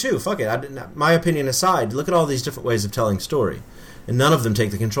 that game too. Fuck it. My opinion aside, look at all these different ways of telling story, and none of them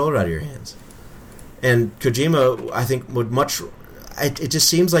take the controller out of your hands. And Kojima, I think, would much. It just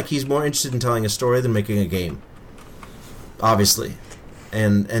seems like he's more interested in telling a story than making a game. Obviously,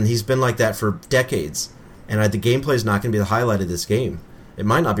 and he's been like that for decades. And the gameplay is not going to be the highlight of this game. It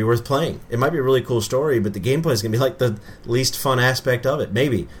might not be worth playing. It might be a really cool story, but the gameplay is going to be like the least fun aspect of it.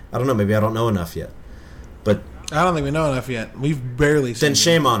 Maybe. I don't know. Maybe I don't know enough yet. But I don't think we know enough yet. We've barely seen then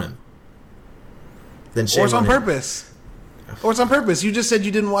shame on him. Or it's on purpose. Or it's on purpose. You just said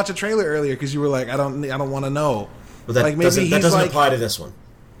you didn't watch a trailer earlier because you were like, I don't want to know. Well, that like maybe doesn't apply to this one.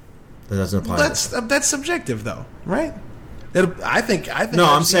 That doesn't apply. That's subjective, though, right? I think. No,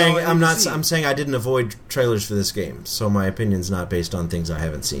 I'm saying I'm not. I'm saying I didn't avoid trailers for this game, so my opinion's not based on things I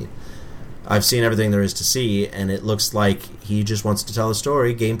haven't seen. I've seen everything there is to see, and it looks like he just wants to tell a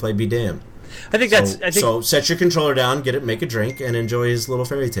story. Gameplay be damned. I think so set your controller down, make a drink, and enjoy his little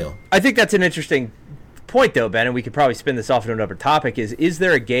fairy tale. I think that's an interesting point, though, Ben, and we could probably spin this off into another topic. Is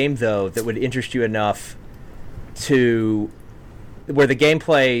there a game though that would interest you enough to where the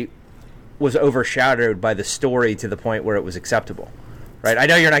gameplay was overshadowed by the story to the point where it was acceptable, right? I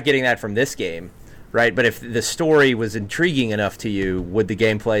know you're not getting that from this game, right? But if the story was intriguing enough to you, would the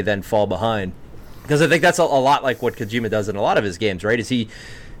gameplay then fall behind? Because I think that's a lot like what Kojima does in a lot of his games, right? He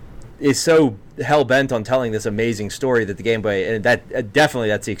is so hell-bent on telling this amazing story that the gameplay, and that definitely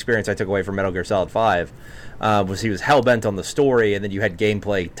that's the experience I took away from Metal Gear Solid 5, was he was hell-bent on the story, and then you had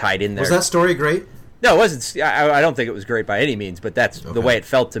gameplay tied in there. Was that story great? No, it wasn't. I don't think it was great by any means, but that's the way it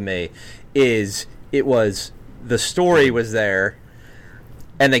felt to me. It was the story was there,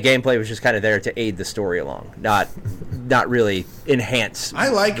 and the gameplay was just kind of there to aid the story along, not really enhance. the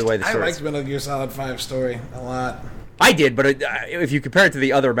way the story. I liked Metal Gear Solid 5 story a lot. I did, but if you compare it to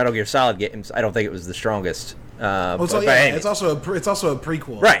the other Metal Gear Solid games, I don't think it was the strongest. It's also a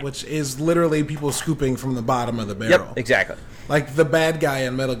prequel, right? Which is literally people scooping from the bottom of the barrel. Yep, exactly. Like the bad guy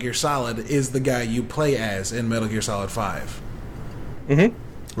in Metal Gear Solid is the guy you play as in Metal Gear Solid 5.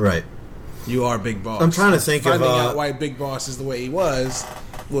 Mm-hmm. Right. You are Big Boss. I'm trying to think Finding out why Big Boss is the way he was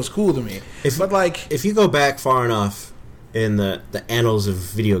cool to me. If you go back far enough in the annals of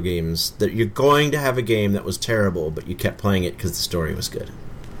video games, that you're going to have a game that was terrible, but you kept playing it because the story was good,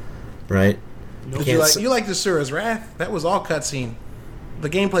 right? Nope. You like the Asura's Wrath? That was all cutscene. The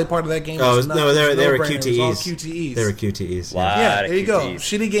gameplay part of that game. They were QTEs. It was all QTEs. They were QTEs. Yeah, there you go.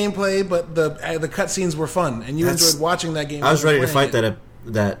 Shitty gameplay, but the cutscenes were fun, and you enjoyed watching that game. I was ready to fight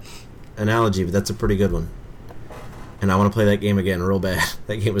that analogy, but that's a pretty good one. And I want to play that game again real bad.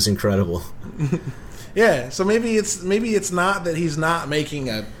 That game was incredible. Yeah, so maybe it's not that he's not making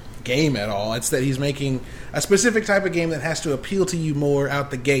a game at all. It's that he's making a specific type of game that has to appeal to you more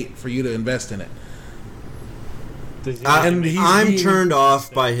out the gate for you to invest in it. I'm turned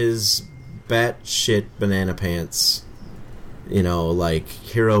off by his batshit banana pants, like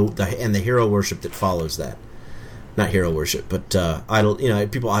the hero worship that follows that. Not hero worship, but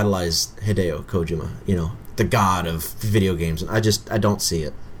people idolize Hideo Kojima, the god of video games, and I don't see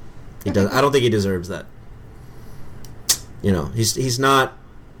it. He does. I don't think he deserves that. He's not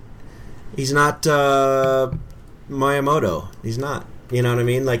Miyamoto. He's not. You know what I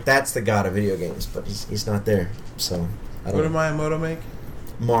mean? Like, that's the god of video games, but he's not there. So what did Miyamoto make?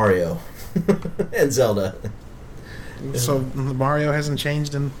 Mario and Zelda. So Mario hasn't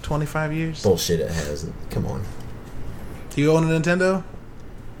changed in 25 years? Bullshit, it hasn't. Come on. Do you own a Nintendo?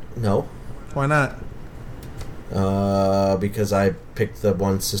 No. Why not? Because I picked the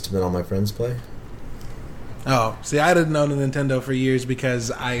one system that all my friends play. Oh, see, I didn't own a Nintendo for years because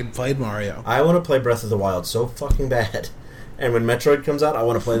I played Mario. I want to play Breath of the Wild so fucking bad. And when Metroid comes out, I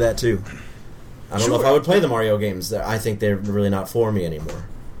want to play that too. I don't know if I would play the Mario games. I think they're really not for me anymore.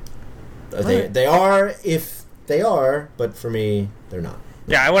 Right. They are if they are, but for me, they're not.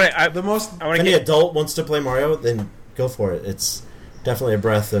 Yeah, I want to. If any adult wants to play Mario, then go for it. It's definitely a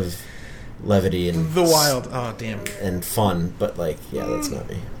breath of levity and the wild. Oh, damn. And fun, but that's not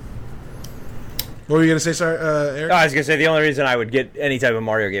me. What were you gonna say, sorry, Eric? I was gonna say the only reason I would get any type of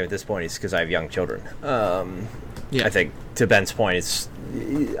Mario game at this point is because I have young children. I think to Ben's point,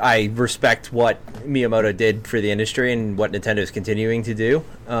 I respect what Miyamoto did for the industry and what Nintendo is continuing to do.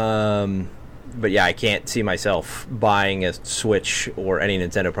 But yeah, I can't see myself buying a Switch or any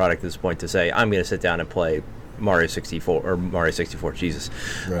Nintendo product at this point to say I'm going to sit down and play Mario 64 or Mario 64. Jesus,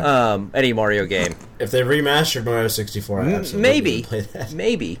 right. Any Mario game. If they remastered Mario 64, I absolutely would play that.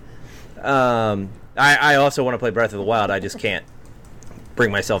 Maybe. I also want to play Breath of the Wild. I just can't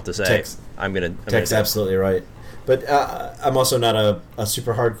bring myself to say I'm going to. Tech's absolutely right. But I'm also not a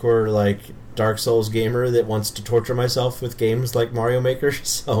super hardcore Dark Souls gamer that wants to torture myself with games like Mario Maker,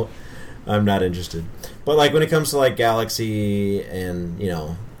 so I'm not interested. But when it comes to Galaxy and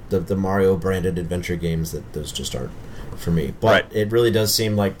the Mario branded adventure games, that those just aren't for me. But It really does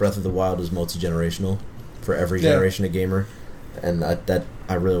seem like Breath of the Wild is multi-generational for every generation of gamer, and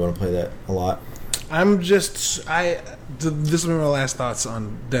I really want to play that a lot. This will be my last thoughts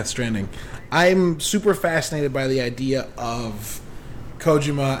on Death Stranding. I'm super fascinated by the idea of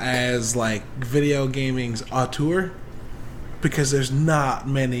Kojima as video gaming's auteur, because there's not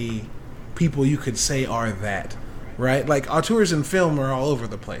many people you could say are that, right? Auteurs in film are all over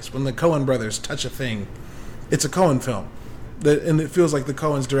the place. When the Coen brothers touch a thing, it's a Coen film, and it feels like the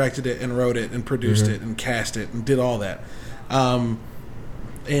Coens directed it and wrote it and produced it and cast it and did all that.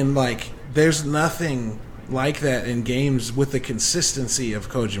 There's nothing like that in games with the consistency of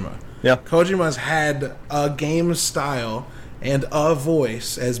Kojima. Yeah. Kojima's had a game style and a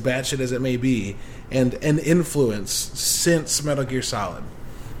voice, as batshit as it may be, and an influence since Metal Gear Solid.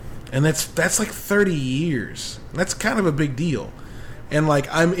 And that's 30 years. That's kind of a big deal. And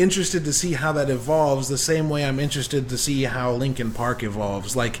I'm interested to see how that evolves the same way I'm interested to see how Linkin Park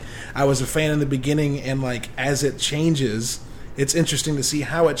evolves. I was a fan in the beginning, and as it changes, it's interesting to see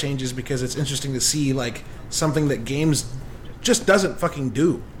how it changes, because it's interesting to see something that games just doesn't fucking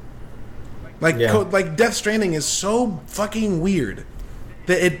do. Death Stranding is so fucking weird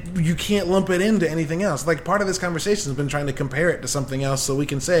that you can't lump it into anything else. Part of this conversation has been trying to compare it to something else so we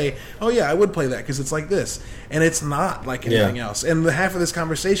can say, oh yeah, I would play that because it's like this. And it's not like anything else. And the half of this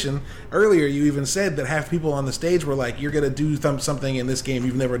conversation, earlier you even said that half people on the stage were you're going to do something in this game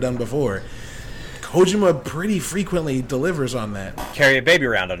you've never done before. Kojima pretty frequently delivers on that. Carry a baby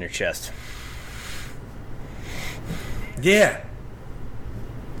around on your chest. Yeah.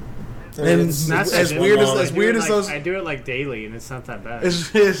 And as weird as those, I do it daily, and it's not that bad.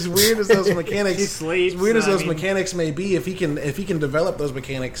 As weird as those mechanics, He sleeps, as weird as those mechanics may be, if he can develop those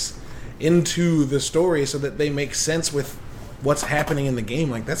mechanics into the story so that they make sense with what's happening in the game,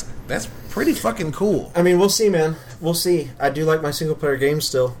 that's pretty fucking cool. I mean, we'll see, man. We'll see. I do like my single player games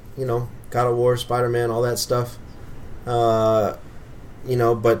still. God of War, Spider-Man, all that stuff. But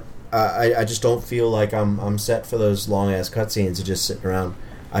I just don't feel like I'm set for those long ass cutscenes of just sitting around.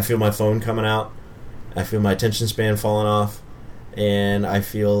 I feel my phone coming out. I feel my attention span falling off, and I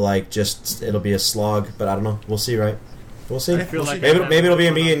feel it'll be a slog. But I don't know. We'll see, right? We'll see. I feel maybe it'll be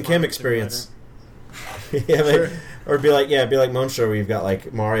a me and Kim experience. Yeah, sure. Or be like Monstra, where you've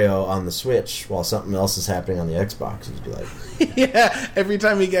got Mario on the Switch while something else is happening on the Xbox. You'd be like, yeah. Every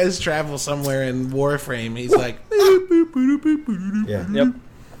time you guys travel somewhere in Warframe, he's like, yeah, yep.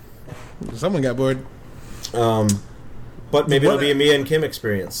 Someone got bored. But maybe it'll be a me and Kim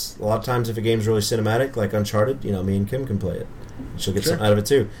experience. A lot of times, if a game's really cinematic, like Uncharted, me and Kim can play it. She'll get something out of it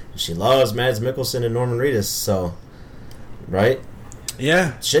too. She loves Mads Mikkelsen and Norman Reedus, so right.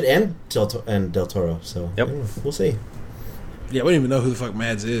 Yeah. Shit, and Del Toro. So yep. We'll see. Yeah, we don't even know who the fuck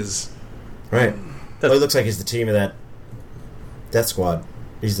Mads is. Right. Well, it looks like he's the team of that Death Squad.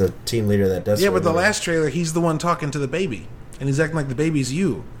 He's the team leader of that Death Squad. Yeah, but the last trailer, he's the one talking to the baby. And he's acting like the baby's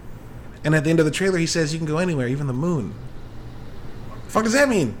you. And at the end of the trailer, he says you can go anywhere, even the moon. The fuck does that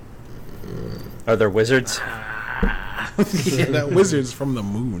mean? Are there wizards? Yeah, wizards from the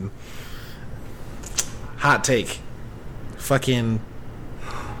moon. Hot take. Fucking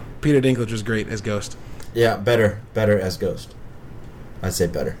Peter Dinklage was great as Ghost. Yeah, better as Ghost. I'd say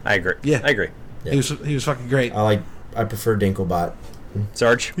better. I agree. Yeah, I agree. Yeah. He was fucking great. I prefer Dinklebot.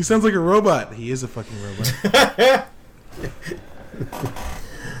 Sarge? He sounds like a robot. He is a fucking robot.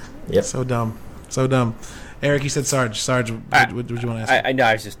 Yep. So dumb. Eric, you said Sarge. Sarge, what would you want to ask? I know.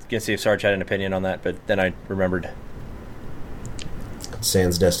 I was just going to see if Sarge had an opinion on that, but then I remembered.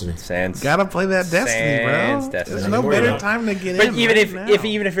 Sans Destiny. Gotta play that Destiny, bro. Destiny. There's no better time to get but in. Even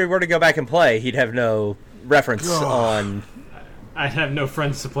if he were to go back and play, he'd have no reference on. I have no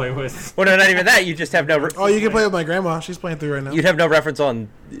friends to play with. Well, no, not even that. You just have no. Oh, you can play with my grandma. She's playing through right now. You'd have no reference on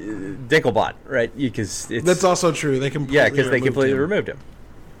Dinklebot, right? Because that's also true. They completely removed him.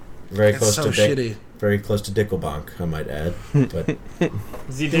 Very close so to shitty. Very close to Dicklebonk, I might add. But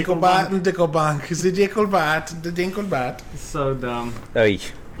The Dinklebot and Dicklebonk. The Dinklebot. So dumb. Oy.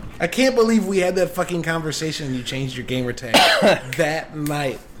 I can't believe we had that fucking conversation and you changed your gamer tag that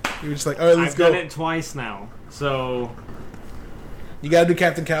night. You were just like, all right, let's I've go. done it twice now. So, You gotta do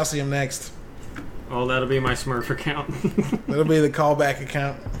Captain Calcium next. well, that'll be my Smurf account. That'll be the callback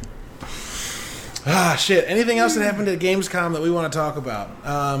account. Ah, shit. Anything else that happened at Gamescom that we want to talk about?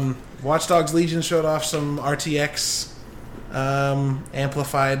 Watch Dogs Legion showed off some RTX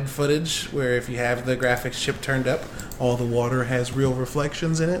amplified footage where if you have the graphics chip turned up, all the water has real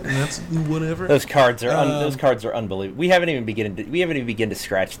reflections in it, and that's whatever. Those cards are unbelievable. We haven't even begun to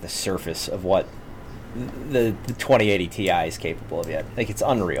scratch the surface of what the 2080 Ti is capable of yet. Like, it's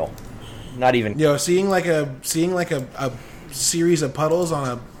unreal. Not even. Seeing like a series of puddles on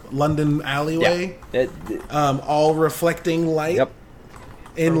a London alleyway, all reflecting light. Yep.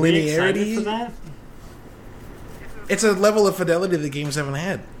 In Are we linearity. excited for that? It's a level of fidelity the games haven't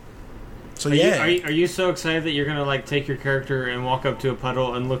had. So Are you so excited that you're gonna like take your character and walk up to a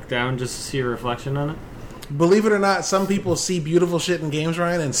puddle and look down just to see a reflection on it? Believe it or not, some people see beautiful shit in games,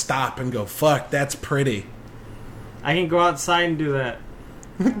 Ryan, and stop and go, "Fuck, that's pretty." I can go outside and do that.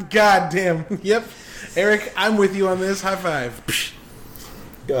 God damn. Yep. Eric, I'm with you on this. High five.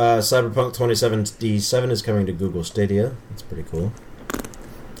 Cyberpunk 2077 is coming to Google Stadia. That's pretty cool.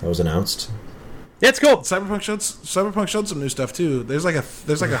 That was announced. Yeah, it's cool. Cyberpunk showed some new stuff too. There's like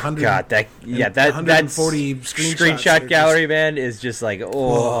 100. God, that 140 screenshot gallery, man, is just like,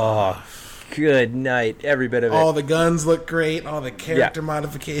 good night, every bit of it. All the guns look great. All the character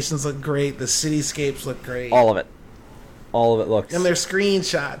modifications look great. The cityscapes look great. All of it looks. And they're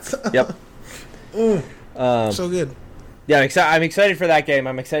screenshots. Yep. So good. Yeah, I'm excited for that game.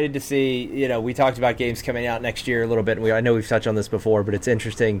 I'm excited to see, we talked about games coming out next year a little bit. I know we've touched on this before, but it's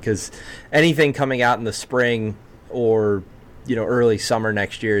interesting because anything coming out in the spring or, early summer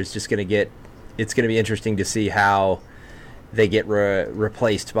next year is just going to it's going to be interesting to see how they get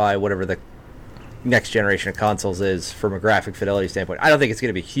replaced by whatever the next generation of consoles is from a graphic fidelity standpoint. I don't think it's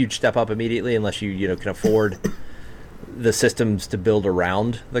going to be a huge step up immediately unless you can afford the systems to build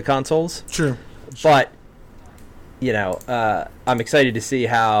around the consoles. True. But I'm excited to see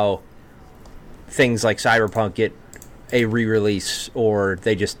how things like Cyberpunk get a re-release or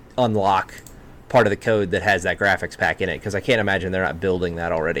they just unlock part of the code that has that graphics pack in it, because I can't imagine they're not building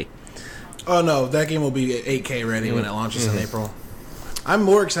that already. Oh, no. That game will be 8K ready when it launches in April. I'm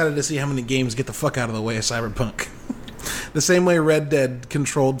more excited to see how many games get the fuck out of the way of Cyberpunk. The same way Red Dead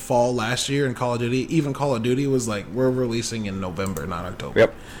controlled fall last year in Call of Duty, even Call of Duty was like, we're releasing in November, not October.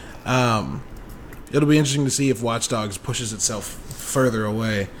 Yep. It'll be interesting to see if Watch Dogs pushes itself further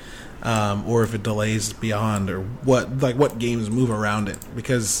away, or if it delays beyond, or what games move around it.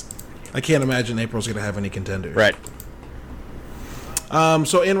 Because I can't imagine April's going to have any contenders. Right.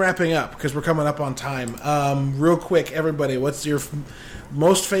 So in wrapping up, because we're coming up on time, real quick, everybody, what's your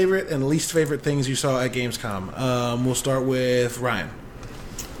most favorite and least favorite things you saw at Gamescom? We'll start with Ryan.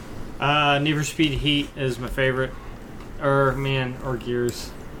 Need for Speed Heat is my favorite. Or Gears.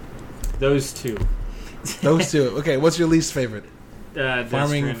 Those two. Those two. Okay, what's your least favorite?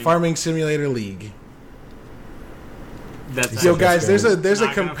 Farming Simulator League. Yo, guys, there's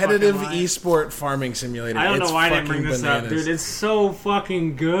a competitive esport farming simulator. I don't know why I didn't bring this up, dude. It's so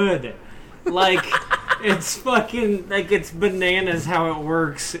fucking good. Like, it's fucking, like, it's bananas how it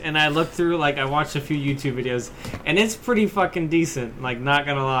works. And I looked through, like, I watched a few YouTube videos, and it's pretty fucking decent. Like, not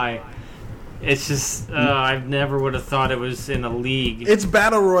gonna lie. It's just, I never would have thought it was in a league. It's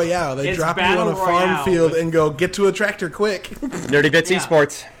Battle Royale. They drop you on a farm field and go, get to a tractor quick. Nerdy Bits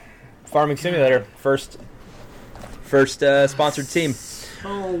Esports. Farming Simulator. First sponsored team.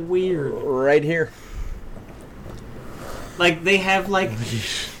 So weird. Right here. Like, they have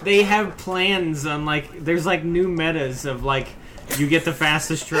plans on, like, there's, like, new metas of, like, you get the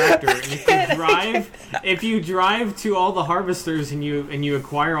fastest tractor. And if you drive to all the harvesters and you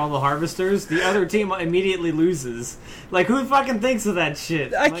acquire all the harvesters, the other team immediately loses. Like, who fucking thinks of that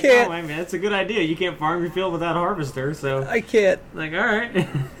shit? I can't. Oh, I mean, that's a good idea. You can't farm your field without a harvester, so I can't. Like, all right.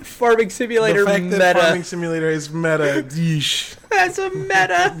 Farming Simulator the fact meta. That Farming Simulator is meta. Yeesh. That's a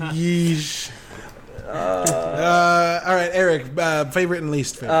meta. Yeesh. All right, Eric, favorite and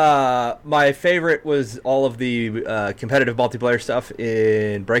least favorite. My favorite was all of the competitive multiplayer stuff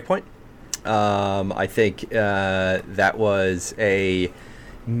in Breakpoint. I think that was a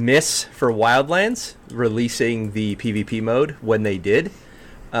miss for Wildlands releasing the PvP mode when they did.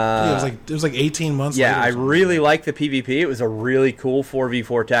 It was like 18 months Yeah, later I really like the PvP. It was a really cool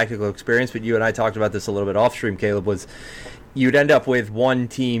 4v4 tactical experience, but you and I talked about this a little bit off stream, Caleb, was you'd end up with one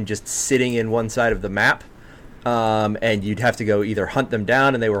team just sitting in one side of the map, and you'd have to go either hunt them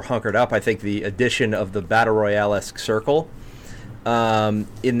down, and they were hunkered up. I think the addition of the Battle Royale-esque circle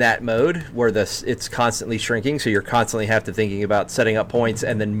in that mode, where it's constantly shrinking, so you're constantly have to thinking about setting up points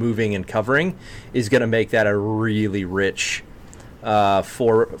and then moving and covering, is going to make that a really rich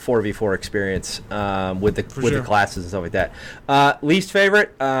 4v4 experience with the classes and stuff like that. Least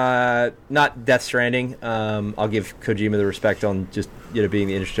favorite, not Death Stranding. I'll give Kojima the respect on just being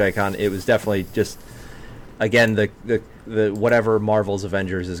the industry icon. It was definitely just, again, the whatever Marvel's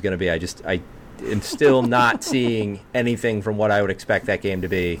Avengers is going to be. I am still not seeing anything from what I would expect that game to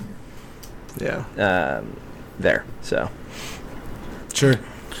be. Yeah. There. So. Sure.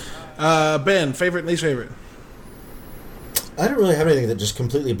 Ben, favorite and least favorite? I don't really have anything that just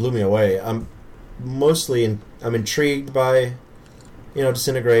completely blew me away. I'm intrigued by,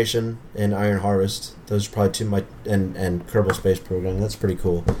 Disintegration and Iron Harvest. Those are probably two and Kerbal Space Program. That's pretty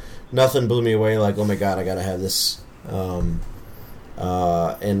cool. Nothing blew me away like, oh my god, I gotta have this. And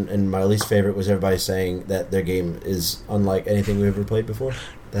my least favorite was everybody saying that their game is unlike anything we've ever played before.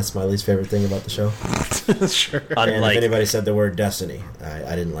 That's my least favorite thing about the show. Sure. And if anybody said the word Destiny,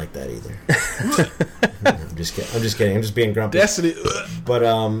 I didn't like that either. I'm just kidding. I'm just being grumpy. Destiny. But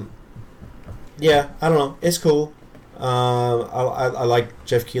yeah, I don't know. It's cool. I like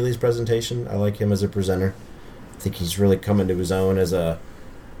Jeff Keighley's presentation. I like him as a presenter. I think he's really come into his own as a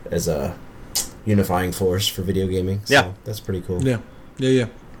unifying force for video gaming. So yeah, that's pretty cool. Yeah.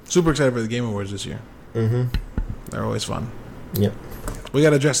 Super excited for the Game Awards this year. Mm-hmm. They're always fun. Yep. We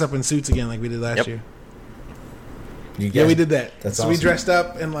got to dress up in suits again like we did last year. Yeah, we did that. That's so awesome. We dressed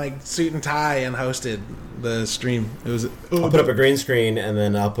up in like suit and tie and hosted the stream. I'll put up a green screen and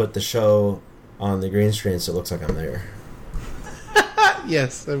then I'll put the show on the green screen so it looks like I'm there.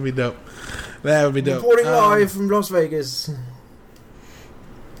 Yes, that'd be dope. That would be dope. Reporting live from Las Vegas.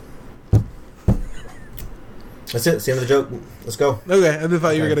 That's it. That's the end of the joke. Let's go. Okay, I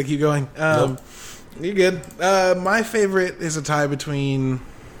thought you were going to keep going. Nope. You're good. My favorite is a tie between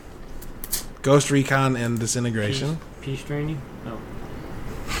Ghost Recon and Disintegration. Peace Training? Oh.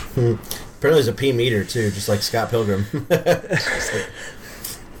 Apparently there's a P meter too, just like Scott Pilgrim.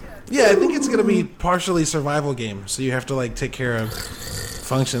 Yeah, I think it's going to be partially survival game, so you have to like take care of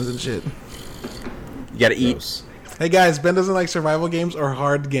functions and shit. You got to eat. Hey guys, Ben doesn't like survival games or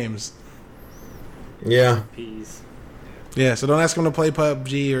hard games. Yeah. Peas. Yeah, so don't ask him to play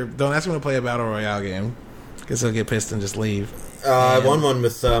PUBG or don't ask him to play a Battle Royale game, because he'll get pissed and just leave. I won one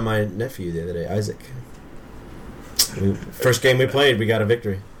with my nephew the other day, Isaac. First game we played, we got a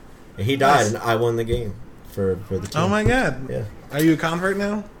victory. And he died, and I won the game for the team. Oh my god. Yeah. Are you a convert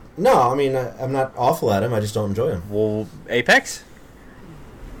now? No, I mean, I'm not awful at him. I just don't enjoy him. Well, Apex?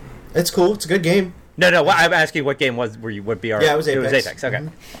 It's cool. It's a good game. No. I'm asking what game would BR? Yeah, it was Apex. It was Apex. Okay.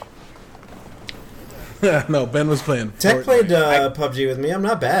 No, Ben was playing. Tech played PUBG with me. I'm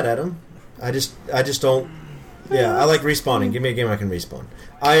not bad at him. I just don't. Yeah, I like respawning. Give me a game I can respawn.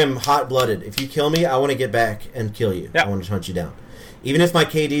 I am hot-blooded. If you kill me, I want to get back and kill you. Yeah. I want to hunt you down. Even if my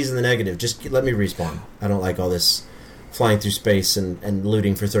KD's in the negative, just let me respawn. I don't like all this flying through space and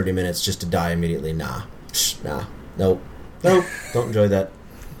looting for 30 minutes just to die immediately. Nah. Nope. Don't enjoy that.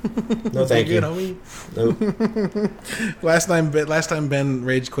 No, thank you. Nope. Last time Ben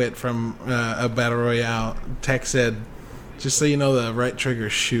rage quit from a battle royale. Tech said, "Just so you know, the right trigger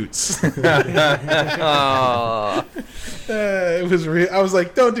shoots." It was real. I was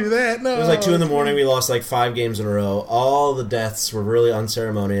like, "Don't do that." No. It was like 2 a.m. We lost like 5 games in a row. All the deaths were really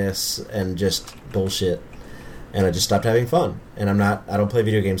unceremonious and just bullshit. And I just stopped having fun. And I don't play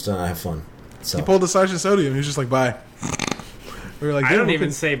video games to not have fun. So He pulled the Sergeant Sodium. He was just like, "Bye." We were like, I don't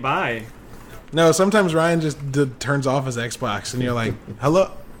even say bye. No, sometimes Ryan just turns off his Xbox, and you're like,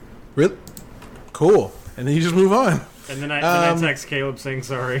 "Hello, really? Cool," and then you just move on. And then I text Caleb saying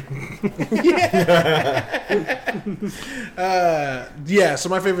sorry. Yeah. So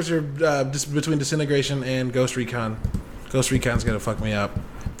my favorites are just between Disintegration and Ghost Recon. Ghost Recon's gonna fuck me up.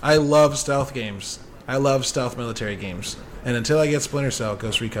 I love stealth games. I love stealth military games, and until I get Splinter Cell,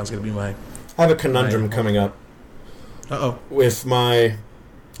 Ghost Recon's gonna be mine. I have a conundrum coming up. If my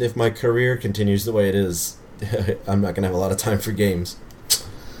career continues the way it is, I'm not going to have a lot of time for games.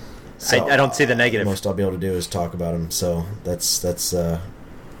 So, I don't see the negative. Most I'll be able to do is talk about them. So that's I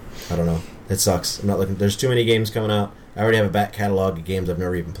don't know. It sucks. I'm not looking. There's too many games coming out. I already have a back catalog of games I've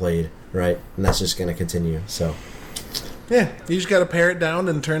never even played. Right, and that's just going to continue. So Yeah, you just got to pare it down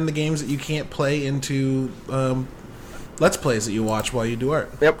and turn the games that you can't play into Let's Plays that you watch while you do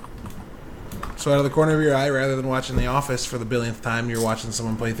art. Yep. So out of the corner of your eye, rather than watching The Office for the billionth time, you're watching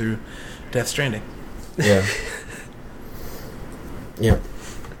someone play through Death Stranding. Yeah. Yep.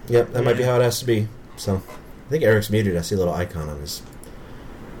 That might be how it has to be. So, I think Eric's muted. I see a little icon on his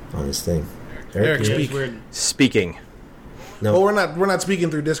thing. Eric, Yeah, speak. it's weird. Speaking. No, Well, we're not speaking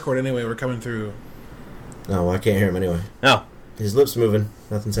through Discord anyway. We're coming through. no, I can't hear him anyway. No. His lips moving.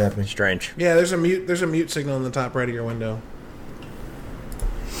 Nothing's happening. Strange. Yeah, there's a mute signal in the top right of your window.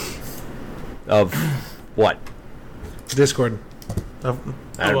 Of what? Discord. I Oh,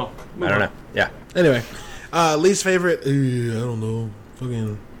 don't, well. I don't know. Yeah. Anyway, least favorite. I don't know.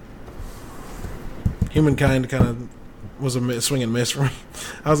 Fucking Humankind kind of was a swing and miss for me.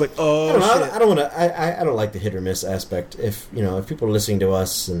 I was like, oh shit. I don't want to. I don't like the hit or miss aspect. If people are listening to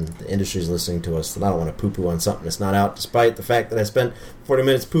us and the industry's listening to us, then I don't want to poo-poo on something that's not out. Despite the fact that I spent 40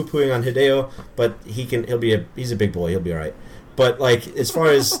 minutes poo-pooing on Hideo, but he's a big boy. He'll be all right. But like as far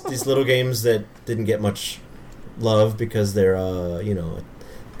as these little games that didn't get much love because they're a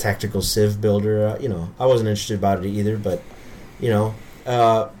tactical civ builder, I wasn't interested about it either. But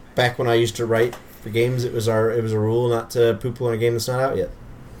back when I used to write for games, it was a rule not to poo-poo on a game that's not out yet.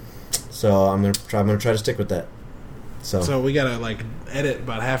 So I'm gonna try to stick with that. So we gotta edit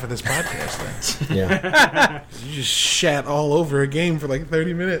about half of this podcast then. yeah, You just shat all over a game for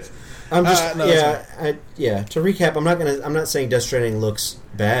 30 minutes. I'm just no, To recap, I'm not saying Death Stranding looks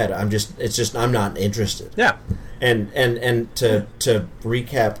bad. I'm not interested. Yeah. And to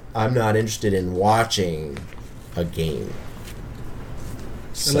recap, I'm not interested in watching a game.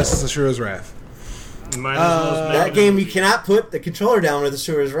 Unless it's Ashura's Wrath. Might as well make That it- game, you cannot put the controller down with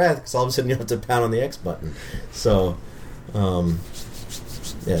Ashura's Wrath because all of a sudden you have to pound on the X button. So,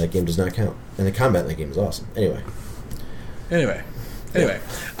 that game does not count. And the combat in the game is awesome. Anyway.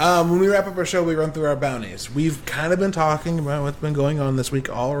 When we wrap up our show, we run through our bounties. We've kind of been talking about what's been going on this week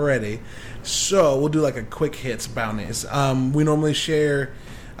already, so we'll do a quick hits bounties. We normally share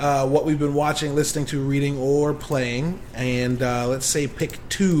what we've been watching, listening to, reading, or playing, and let's say pick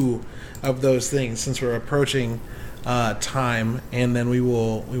two of those things since we're approaching time, and then we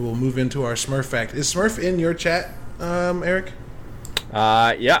will move into our Smurf fact. Is Smurf in your chat, Eric?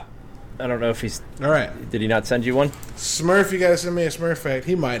 Yeah. I don't know if he's... All right. Did he not send you one? Smurf, you gotta send me a Smurf fact.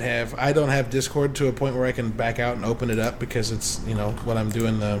 He might have. I don't have Discord to a point where I can back out and open it up because it's what I'm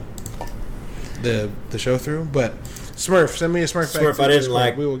doing the show through. But Smurf, send me a Smurf fact. Smurf, through I didn't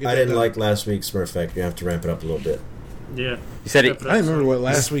Discord. We will get I that didn't done. like last week's Smurf fact. You have to ramp it up a little bit. Yeah. He said he... Step it I up don't remember some. what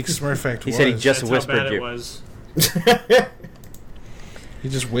last week's Smurf fact He was. said he just That's whispered how bad you. it was. He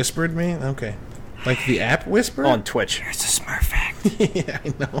just whispered me. Okay, like the app whisper On Twitch. Here's a Smurf fact. Yeah, I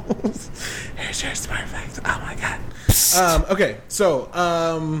know. Here's your Smurf fact. Oh my god. Okay, so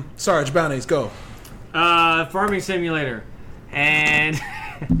Sarge, bounties, go. Farming Simulator, and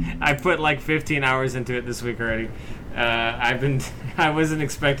I put 15 hours into it this week already. I wasn't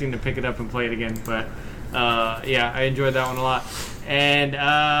expecting to pick it up and play it again, but I enjoyed that one a lot. And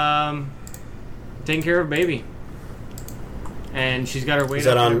taking care of baby, and she's got her weight Is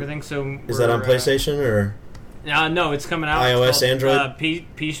that up and on- everything. So Is that on PlayStation or? no, it's coming out. iOS, It's called, Android?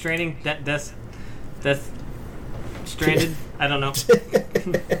 P Stranding. Death Stranded. I don't know.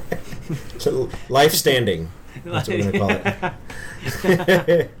 Life Standing. That's what we're going to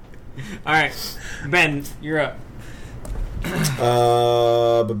call it. All right, Ben, you're up.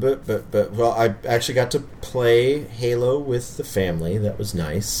 Well, I actually got to play Halo with the family. That was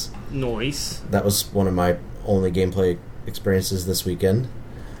nice. Noise. That was one of my only gameplay experiences this weekend.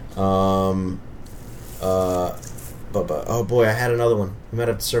 But oh boy, I had another one. We might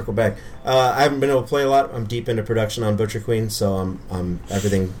have to circle back. I haven't been able to play a lot. I'm deep into production on Butcher Queen, so I'm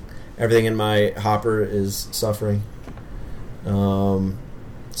everything in my hopper is suffering.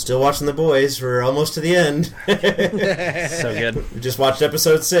 Still watching The Boys. We're almost to the end. So good. We just watched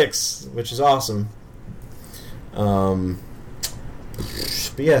episode 6, which is awesome. But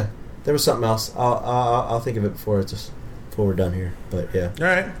yeah, there was something else. I'll think of it before we're done here. But yeah, All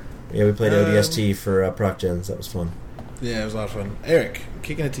right. yeah, we played ODST for Proc Gens. That was fun. Yeah, it was a lot of fun. Eric,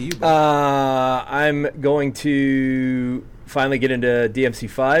 kicking it to you. I'm going to finally get into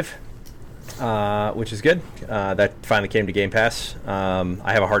DMC5, which is good. That finally came to Game Pass.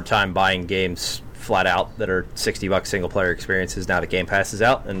 I have a hard time buying games flat out that are $60 single player experiences now that Game Pass is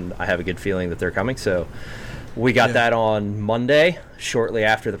out, and I have a good feeling that they're coming. So we got that on Monday, shortly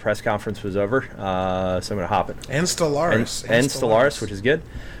after the press conference was over. So I'm going to hop it. And Stellaris. And Stellaris, which is good.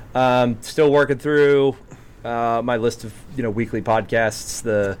 Still working through my list of weekly podcasts.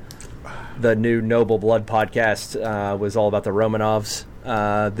 The the new Noble Blood podcast was all about the Romanovs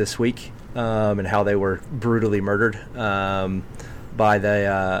this week and how they were brutally murdered by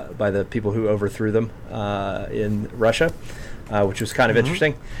the people who overthrew them in Russia, which was kind of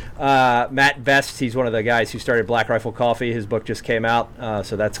interesting. Matt Vest, he's one of the guys who started Black Rifle Coffee. His book just came out,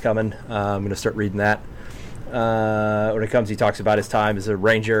 so that's coming. I'm going to start reading that. When it comes, he talks about his time as a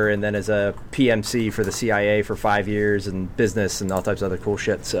ranger and then as a PMC for the CIA for 5 years and business and all types of other cool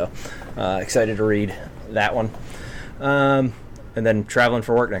shit. So excited to read that one. And then traveling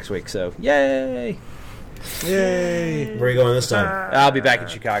for work next week. So yay! Yay! Where are you going this time? I'll be back in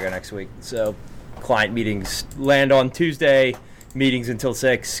Chicago next week. So client meetings land on Tuesday. Meetings until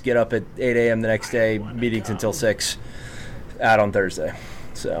 6. Get up at 8 a.m. the next day. Meetings until 6. Out on Thursday.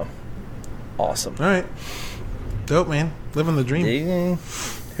 So awesome. All right. Dope, man. Living the dream.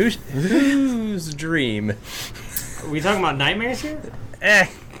 Whose dream? Are we talking about nightmares here? I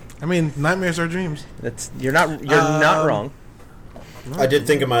mean, nightmares are dreams. You're not wrong. I did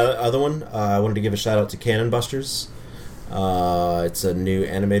think of my other one. I wanted to give a shout out to Cannon Busters. It's a new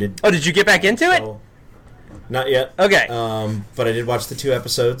animated. Oh, did you get back into it? Not yet. Okay. But I did watch the 2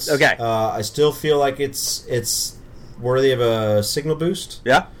 episodes. Okay. I still feel like it's worthy of a signal boost.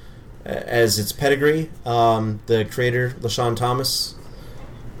 Yeah. As its pedigree, the creator LaShawn Thomas,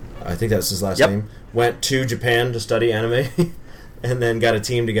 I think that's his last name, went to Japan to study anime, and then got a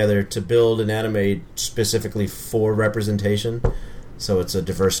team together to build an anime specifically for representation. So it's a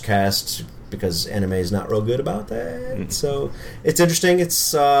diverse cast because anime is not real good about that. So it's interesting.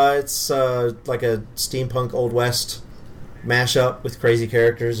 It's like a steampunk Old West mashup with crazy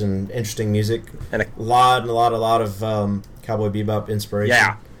characters and interesting music, and a lot of Cowboy Bebop inspiration.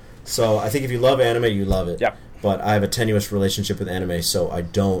 Yeah. So I think if you love anime, you love it. Yep. But I have a tenuous relationship with anime, so I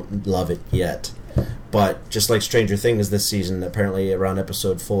don't love it yet. But just like Stranger Things this season, apparently around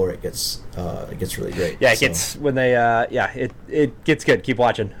episode 4, it gets really great. Yeah, it gets when they it gets good. Keep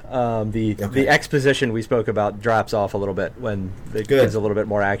watching. The exposition we spoke about drops off a little bit when it gives a little bit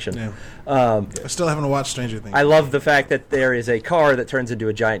more action. Yeah. I still haven't watched Stranger Things. I love the fact that there is a car that turns into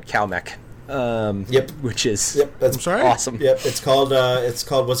a giant cow mech. Which is that's awesome. Yep, it's called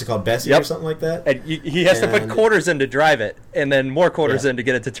what's it called, Bessie or something like that. And he has to put quarters in to drive it, and then more quarters in to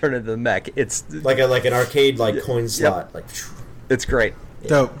get it to turn into the mech. It's like an arcade coin slot. Yep. It's great.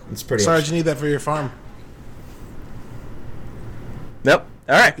 Dope. It's pretty. Sarge, you need that for your farm. Nope.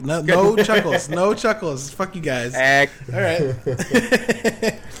 All right. No chuckles. No chuckles. Fuck you guys. All right.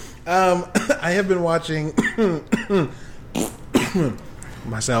 I have been watching.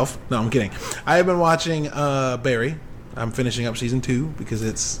 Myself. No, I'm kidding. I have been watching Barry. I'm finishing up season 2 because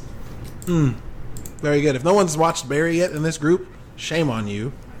it's very good. If no one's watched Barry yet in this group, shame on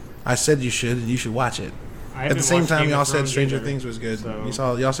you. I said you should, and you should watch it. At the same time, y'all said Stranger Things was good.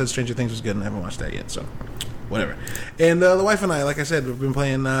 So. Y'all said Stranger Things was good, and I haven't watched that yet. So, whatever. And the wife and I, like I said, we've been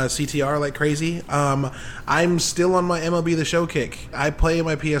playing CTR like crazy. I'm still on my MLB The Show kick. I play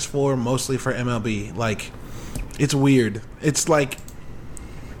my PS4 mostly for MLB. Like, it's weird. It's like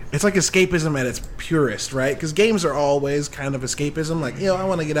escapism at its purest, right? Because games are always kind of escapism. Like, I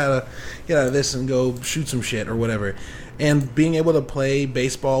want to get out of this and go shoot some shit or whatever. And being able to play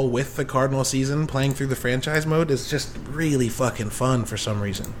baseball with the Cardinal season, playing through the franchise mode, is just really fucking fun for some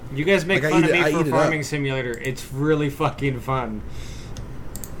reason. You guys make fun of me for Farming Simulator. It's really fucking fun.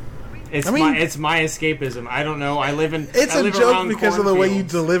 It's my escapism. I don't know. I live a joke because of the way you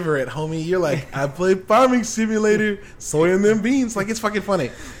deliver it, homie. You're like, I play Farming Simulator, soying them beans. Like, it's fucking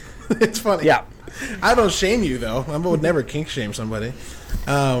funny. It's funny. Yeah. I don't shame you, though. I would never kink shame somebody.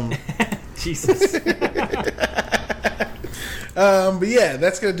 Jesus. But yeah,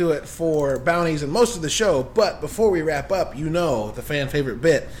 that's going to do it for bounties and most of the show. But before we wrap up, the fan favorite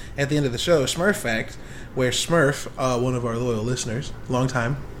bit at the end of the show, Smurf Fact, where Smurf, one of our loyal listeners, long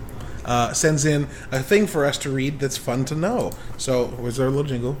time, sends in a thing for us to read that's fun to know. So, where's our little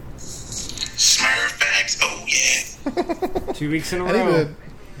jingle? Smurf Facts, oh yeah. 2 weeks in a row.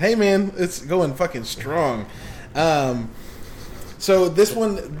 Hey man, it's going fucking strong. So this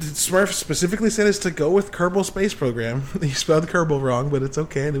one, Smurf specifically said is to go with Kerbal Space Program. He spelled Kerbal wrong, but it's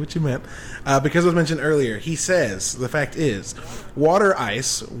okay. I knew what you meant. Because it was mentioned earlier, he says, the fact is, water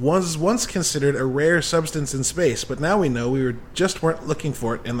ice was once considered a rare substance in space, but now we know we weren't looking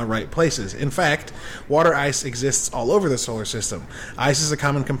for it in the right places. In fact, water ice exists all over the solar system. Ice is a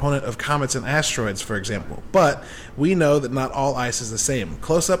common component of comets and asteroids, for example. But we know that not all ice is the same.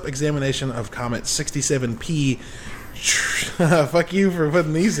 Close-up examination of comet 67P fuck you for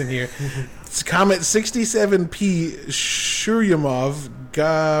putting these in here. It's Comet 67P Churyumov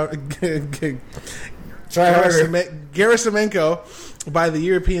Try harder. Gerasimenko, by the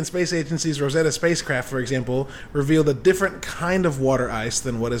European Space Agency's Rosetta spacecraft, for example, revealed a different kind of water ice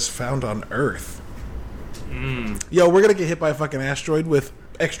than what is found on Earth. Yo, we're going to get hit by a fucking asteroid with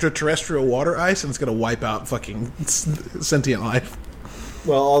extraterrestrial water ice, and it's going to wipe out fucking sentient life.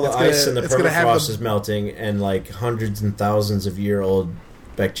 Well, all the It's ice gonna- in the it's gonna have permafrost the- is melting, and like hundreds and thousands of year old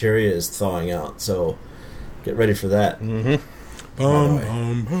bacteria is thawing out. So get ready for that. Boom,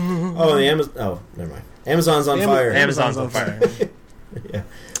 boom, boom. Oh, and the Amazon. Oh, never mind. Amazon's on fire. Amazon's on fire. Yeah,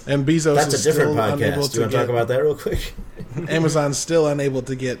 And Bezos that's is a different still unable podcast. Do you want to talk about that real quick? Amazon's still unable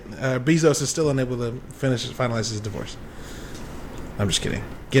to get. Bezos is still unable to finalize his divorce. I'm just kidding.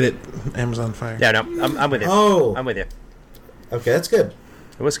 Get it? Amazon fire. Yeah, no, I'm with you. Oh. I'm with you. Okay, that's good.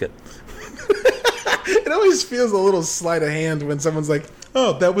 It was good. It always feels a little sleight of hand when someone's like,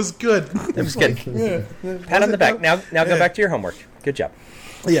 "Oh, that was good." It was good. Yeah. Pat on the back. Now go Yeah. back to your homework. Good job.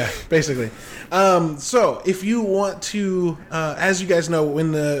 Yeah, basically. So if you want to, as you guys know,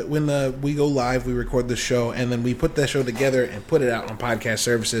 when we go live, we record the show and then we put that show together and put it out on podcast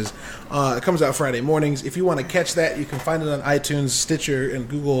services. It comes out Friday mornings. If you want to catch that, you can find it on iTunes, Stitcher, and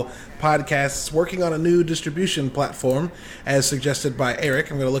Google Podcasts. Working on a new distribution platform, as suggested by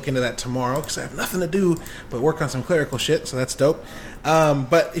Eric. I'm going to look into that tomorrow because I have nothing to do but work on some clerical shit. So that's dope.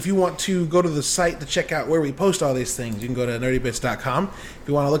 But if you want to go to the site to check out where we post all these things, you can go to nerdybits.com. If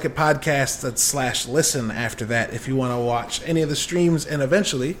you want to look at podcasts, that's /listen after that. If you want to watch any of the streams and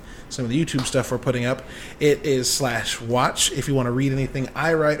eventually some of the YouTube stuff we're putting up, it is /watch. If you want to read anything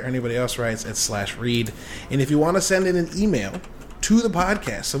I write or anybody else writes, it's /read. And if you want to send in an email to the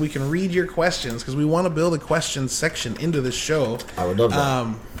podcast so we can read your questions, because we want to build a questions section into this show. I would love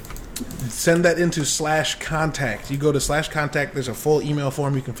that. Send that into /contact. You go to /contact. There's a full email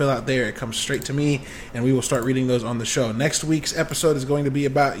form you can fill out there. It comes straight to me, and we will start reading those on the show. Next week's episode is going to be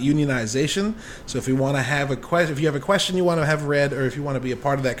about unionization. So if you want to have if you have a question you want to have read, or if you want to be a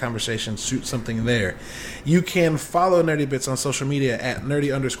part of that conversation, shoot something there. You can follow Nerdy Bits on social media at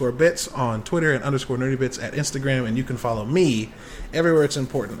nerdy_bits on Twitter and _nerdybits at Instagram, and you can follow me everywhere it's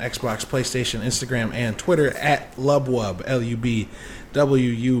important: Xbox, PlayStation, Instagram, and Twitter at Lubwub, LUBWUB.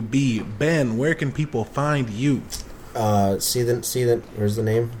 Ben, where can people find you? See that? Where's the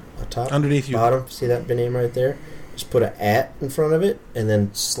name? Top, Underneath you. bottom. See that name right there? Just put an @ in front of it, and then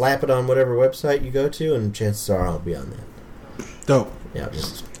slap it on whatever website you go to, and chances are I'll be on that. Dope. Yeah,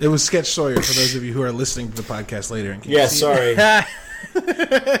 just It was Sketch Sawyer for those of you who are listening to the podcast later. And can't yeah. see it. Sorry.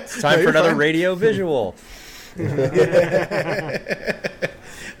 It's time for you're another fine. radio visual.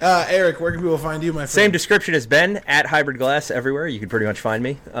 Eric, where can people find you, my friend? Same description as Ben, at Hybrid Glass everywhere. You can pretty much find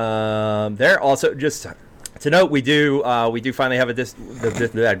me there. Also, just to note, we do finally have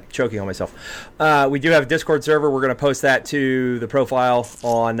choking on myself. We do have a Discord server. We're going to post that to the profile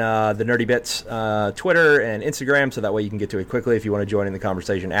on the Nerdy Bits Twitter and Instagram, so that way you can get to it quickly if you want to join in the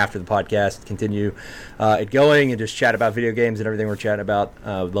conversation after the podcast. Continue it going and just chat about video games and everything we're chatting about.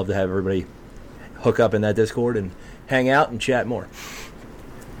 Would love to have everybody hook up in that Discord and hang out and chat more.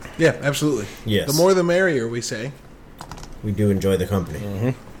 Yeah, absolutely. Yes. The more the merrier, we say. We do enjoy the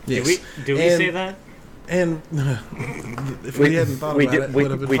company. Yes. Do we And- say that? And if we hadn't thought about it, it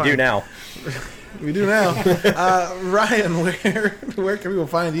would have been we fine. do now. We do now. Ryan, where can people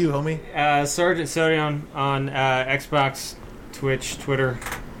find you, homie? Sergeant Sodion on Xbox, Twitch, Twitter,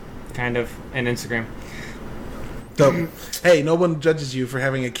 kind of, and Instagram. Dope. Hey, no one judges you for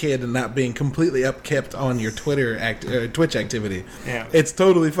having a kid and not being completely upkept on your Twitch activity. Yeah. It's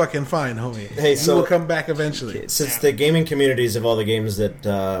totally fucking fine, homie. Hey, You so- will come back eventually. Since the gaming communities of all the games that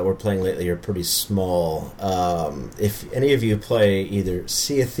we're playing lately are pretty small, if any of you play either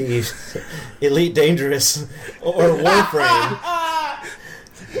Sea of Thieves, Elite Dangerous, or Warframe,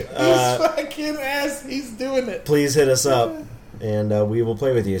 He's fucking ass. He's doing it. please hit us up, and we will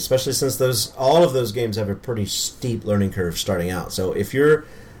play with you. Especially since all of those games have a pretty steep learning curve starting out. So if you're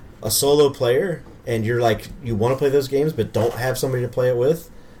a solo player and you're like you want to play those games but don't have somebody to play it with,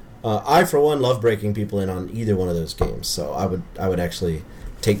 I for one love breaking people in on either one of those games. So I would actually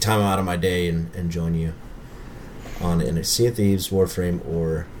take time out of my day and join you on in a Sea of Thieves, Warframe,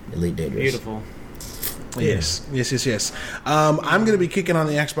 or Elite Dangerous. Beautiful. Yes. I'm going to be kicking on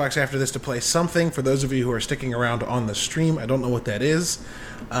the Xbox after this to play something. For those of you who are sticking around on the stream, I don't know what that is.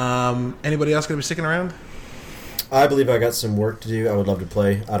 Anybody else going to be sticking around? I believe I got some work to do. I would love to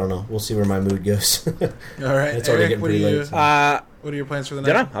play. I don't know. We'll see where my mood goes. All right, It's already Eric, getting what are pretty you? late. So. What are your plans for the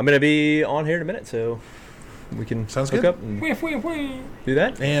night? Don't know. I'm going to be on here in a minute, so we can Sounds hook good. up and Wee, wee, wee. do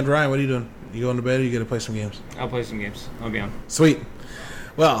that. And Ryan, what are you doing? You going to bed or you going to play some games? I'll play some games. I'll be on. Sweet.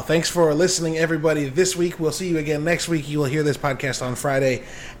 Well, thanks for listening, everybody, this week. We'll see you again next week. You will hear this podcast on Friday,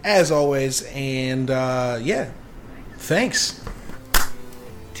 as always. And, thanks.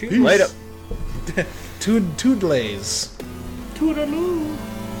 Later. Toodlays. Toodaloo.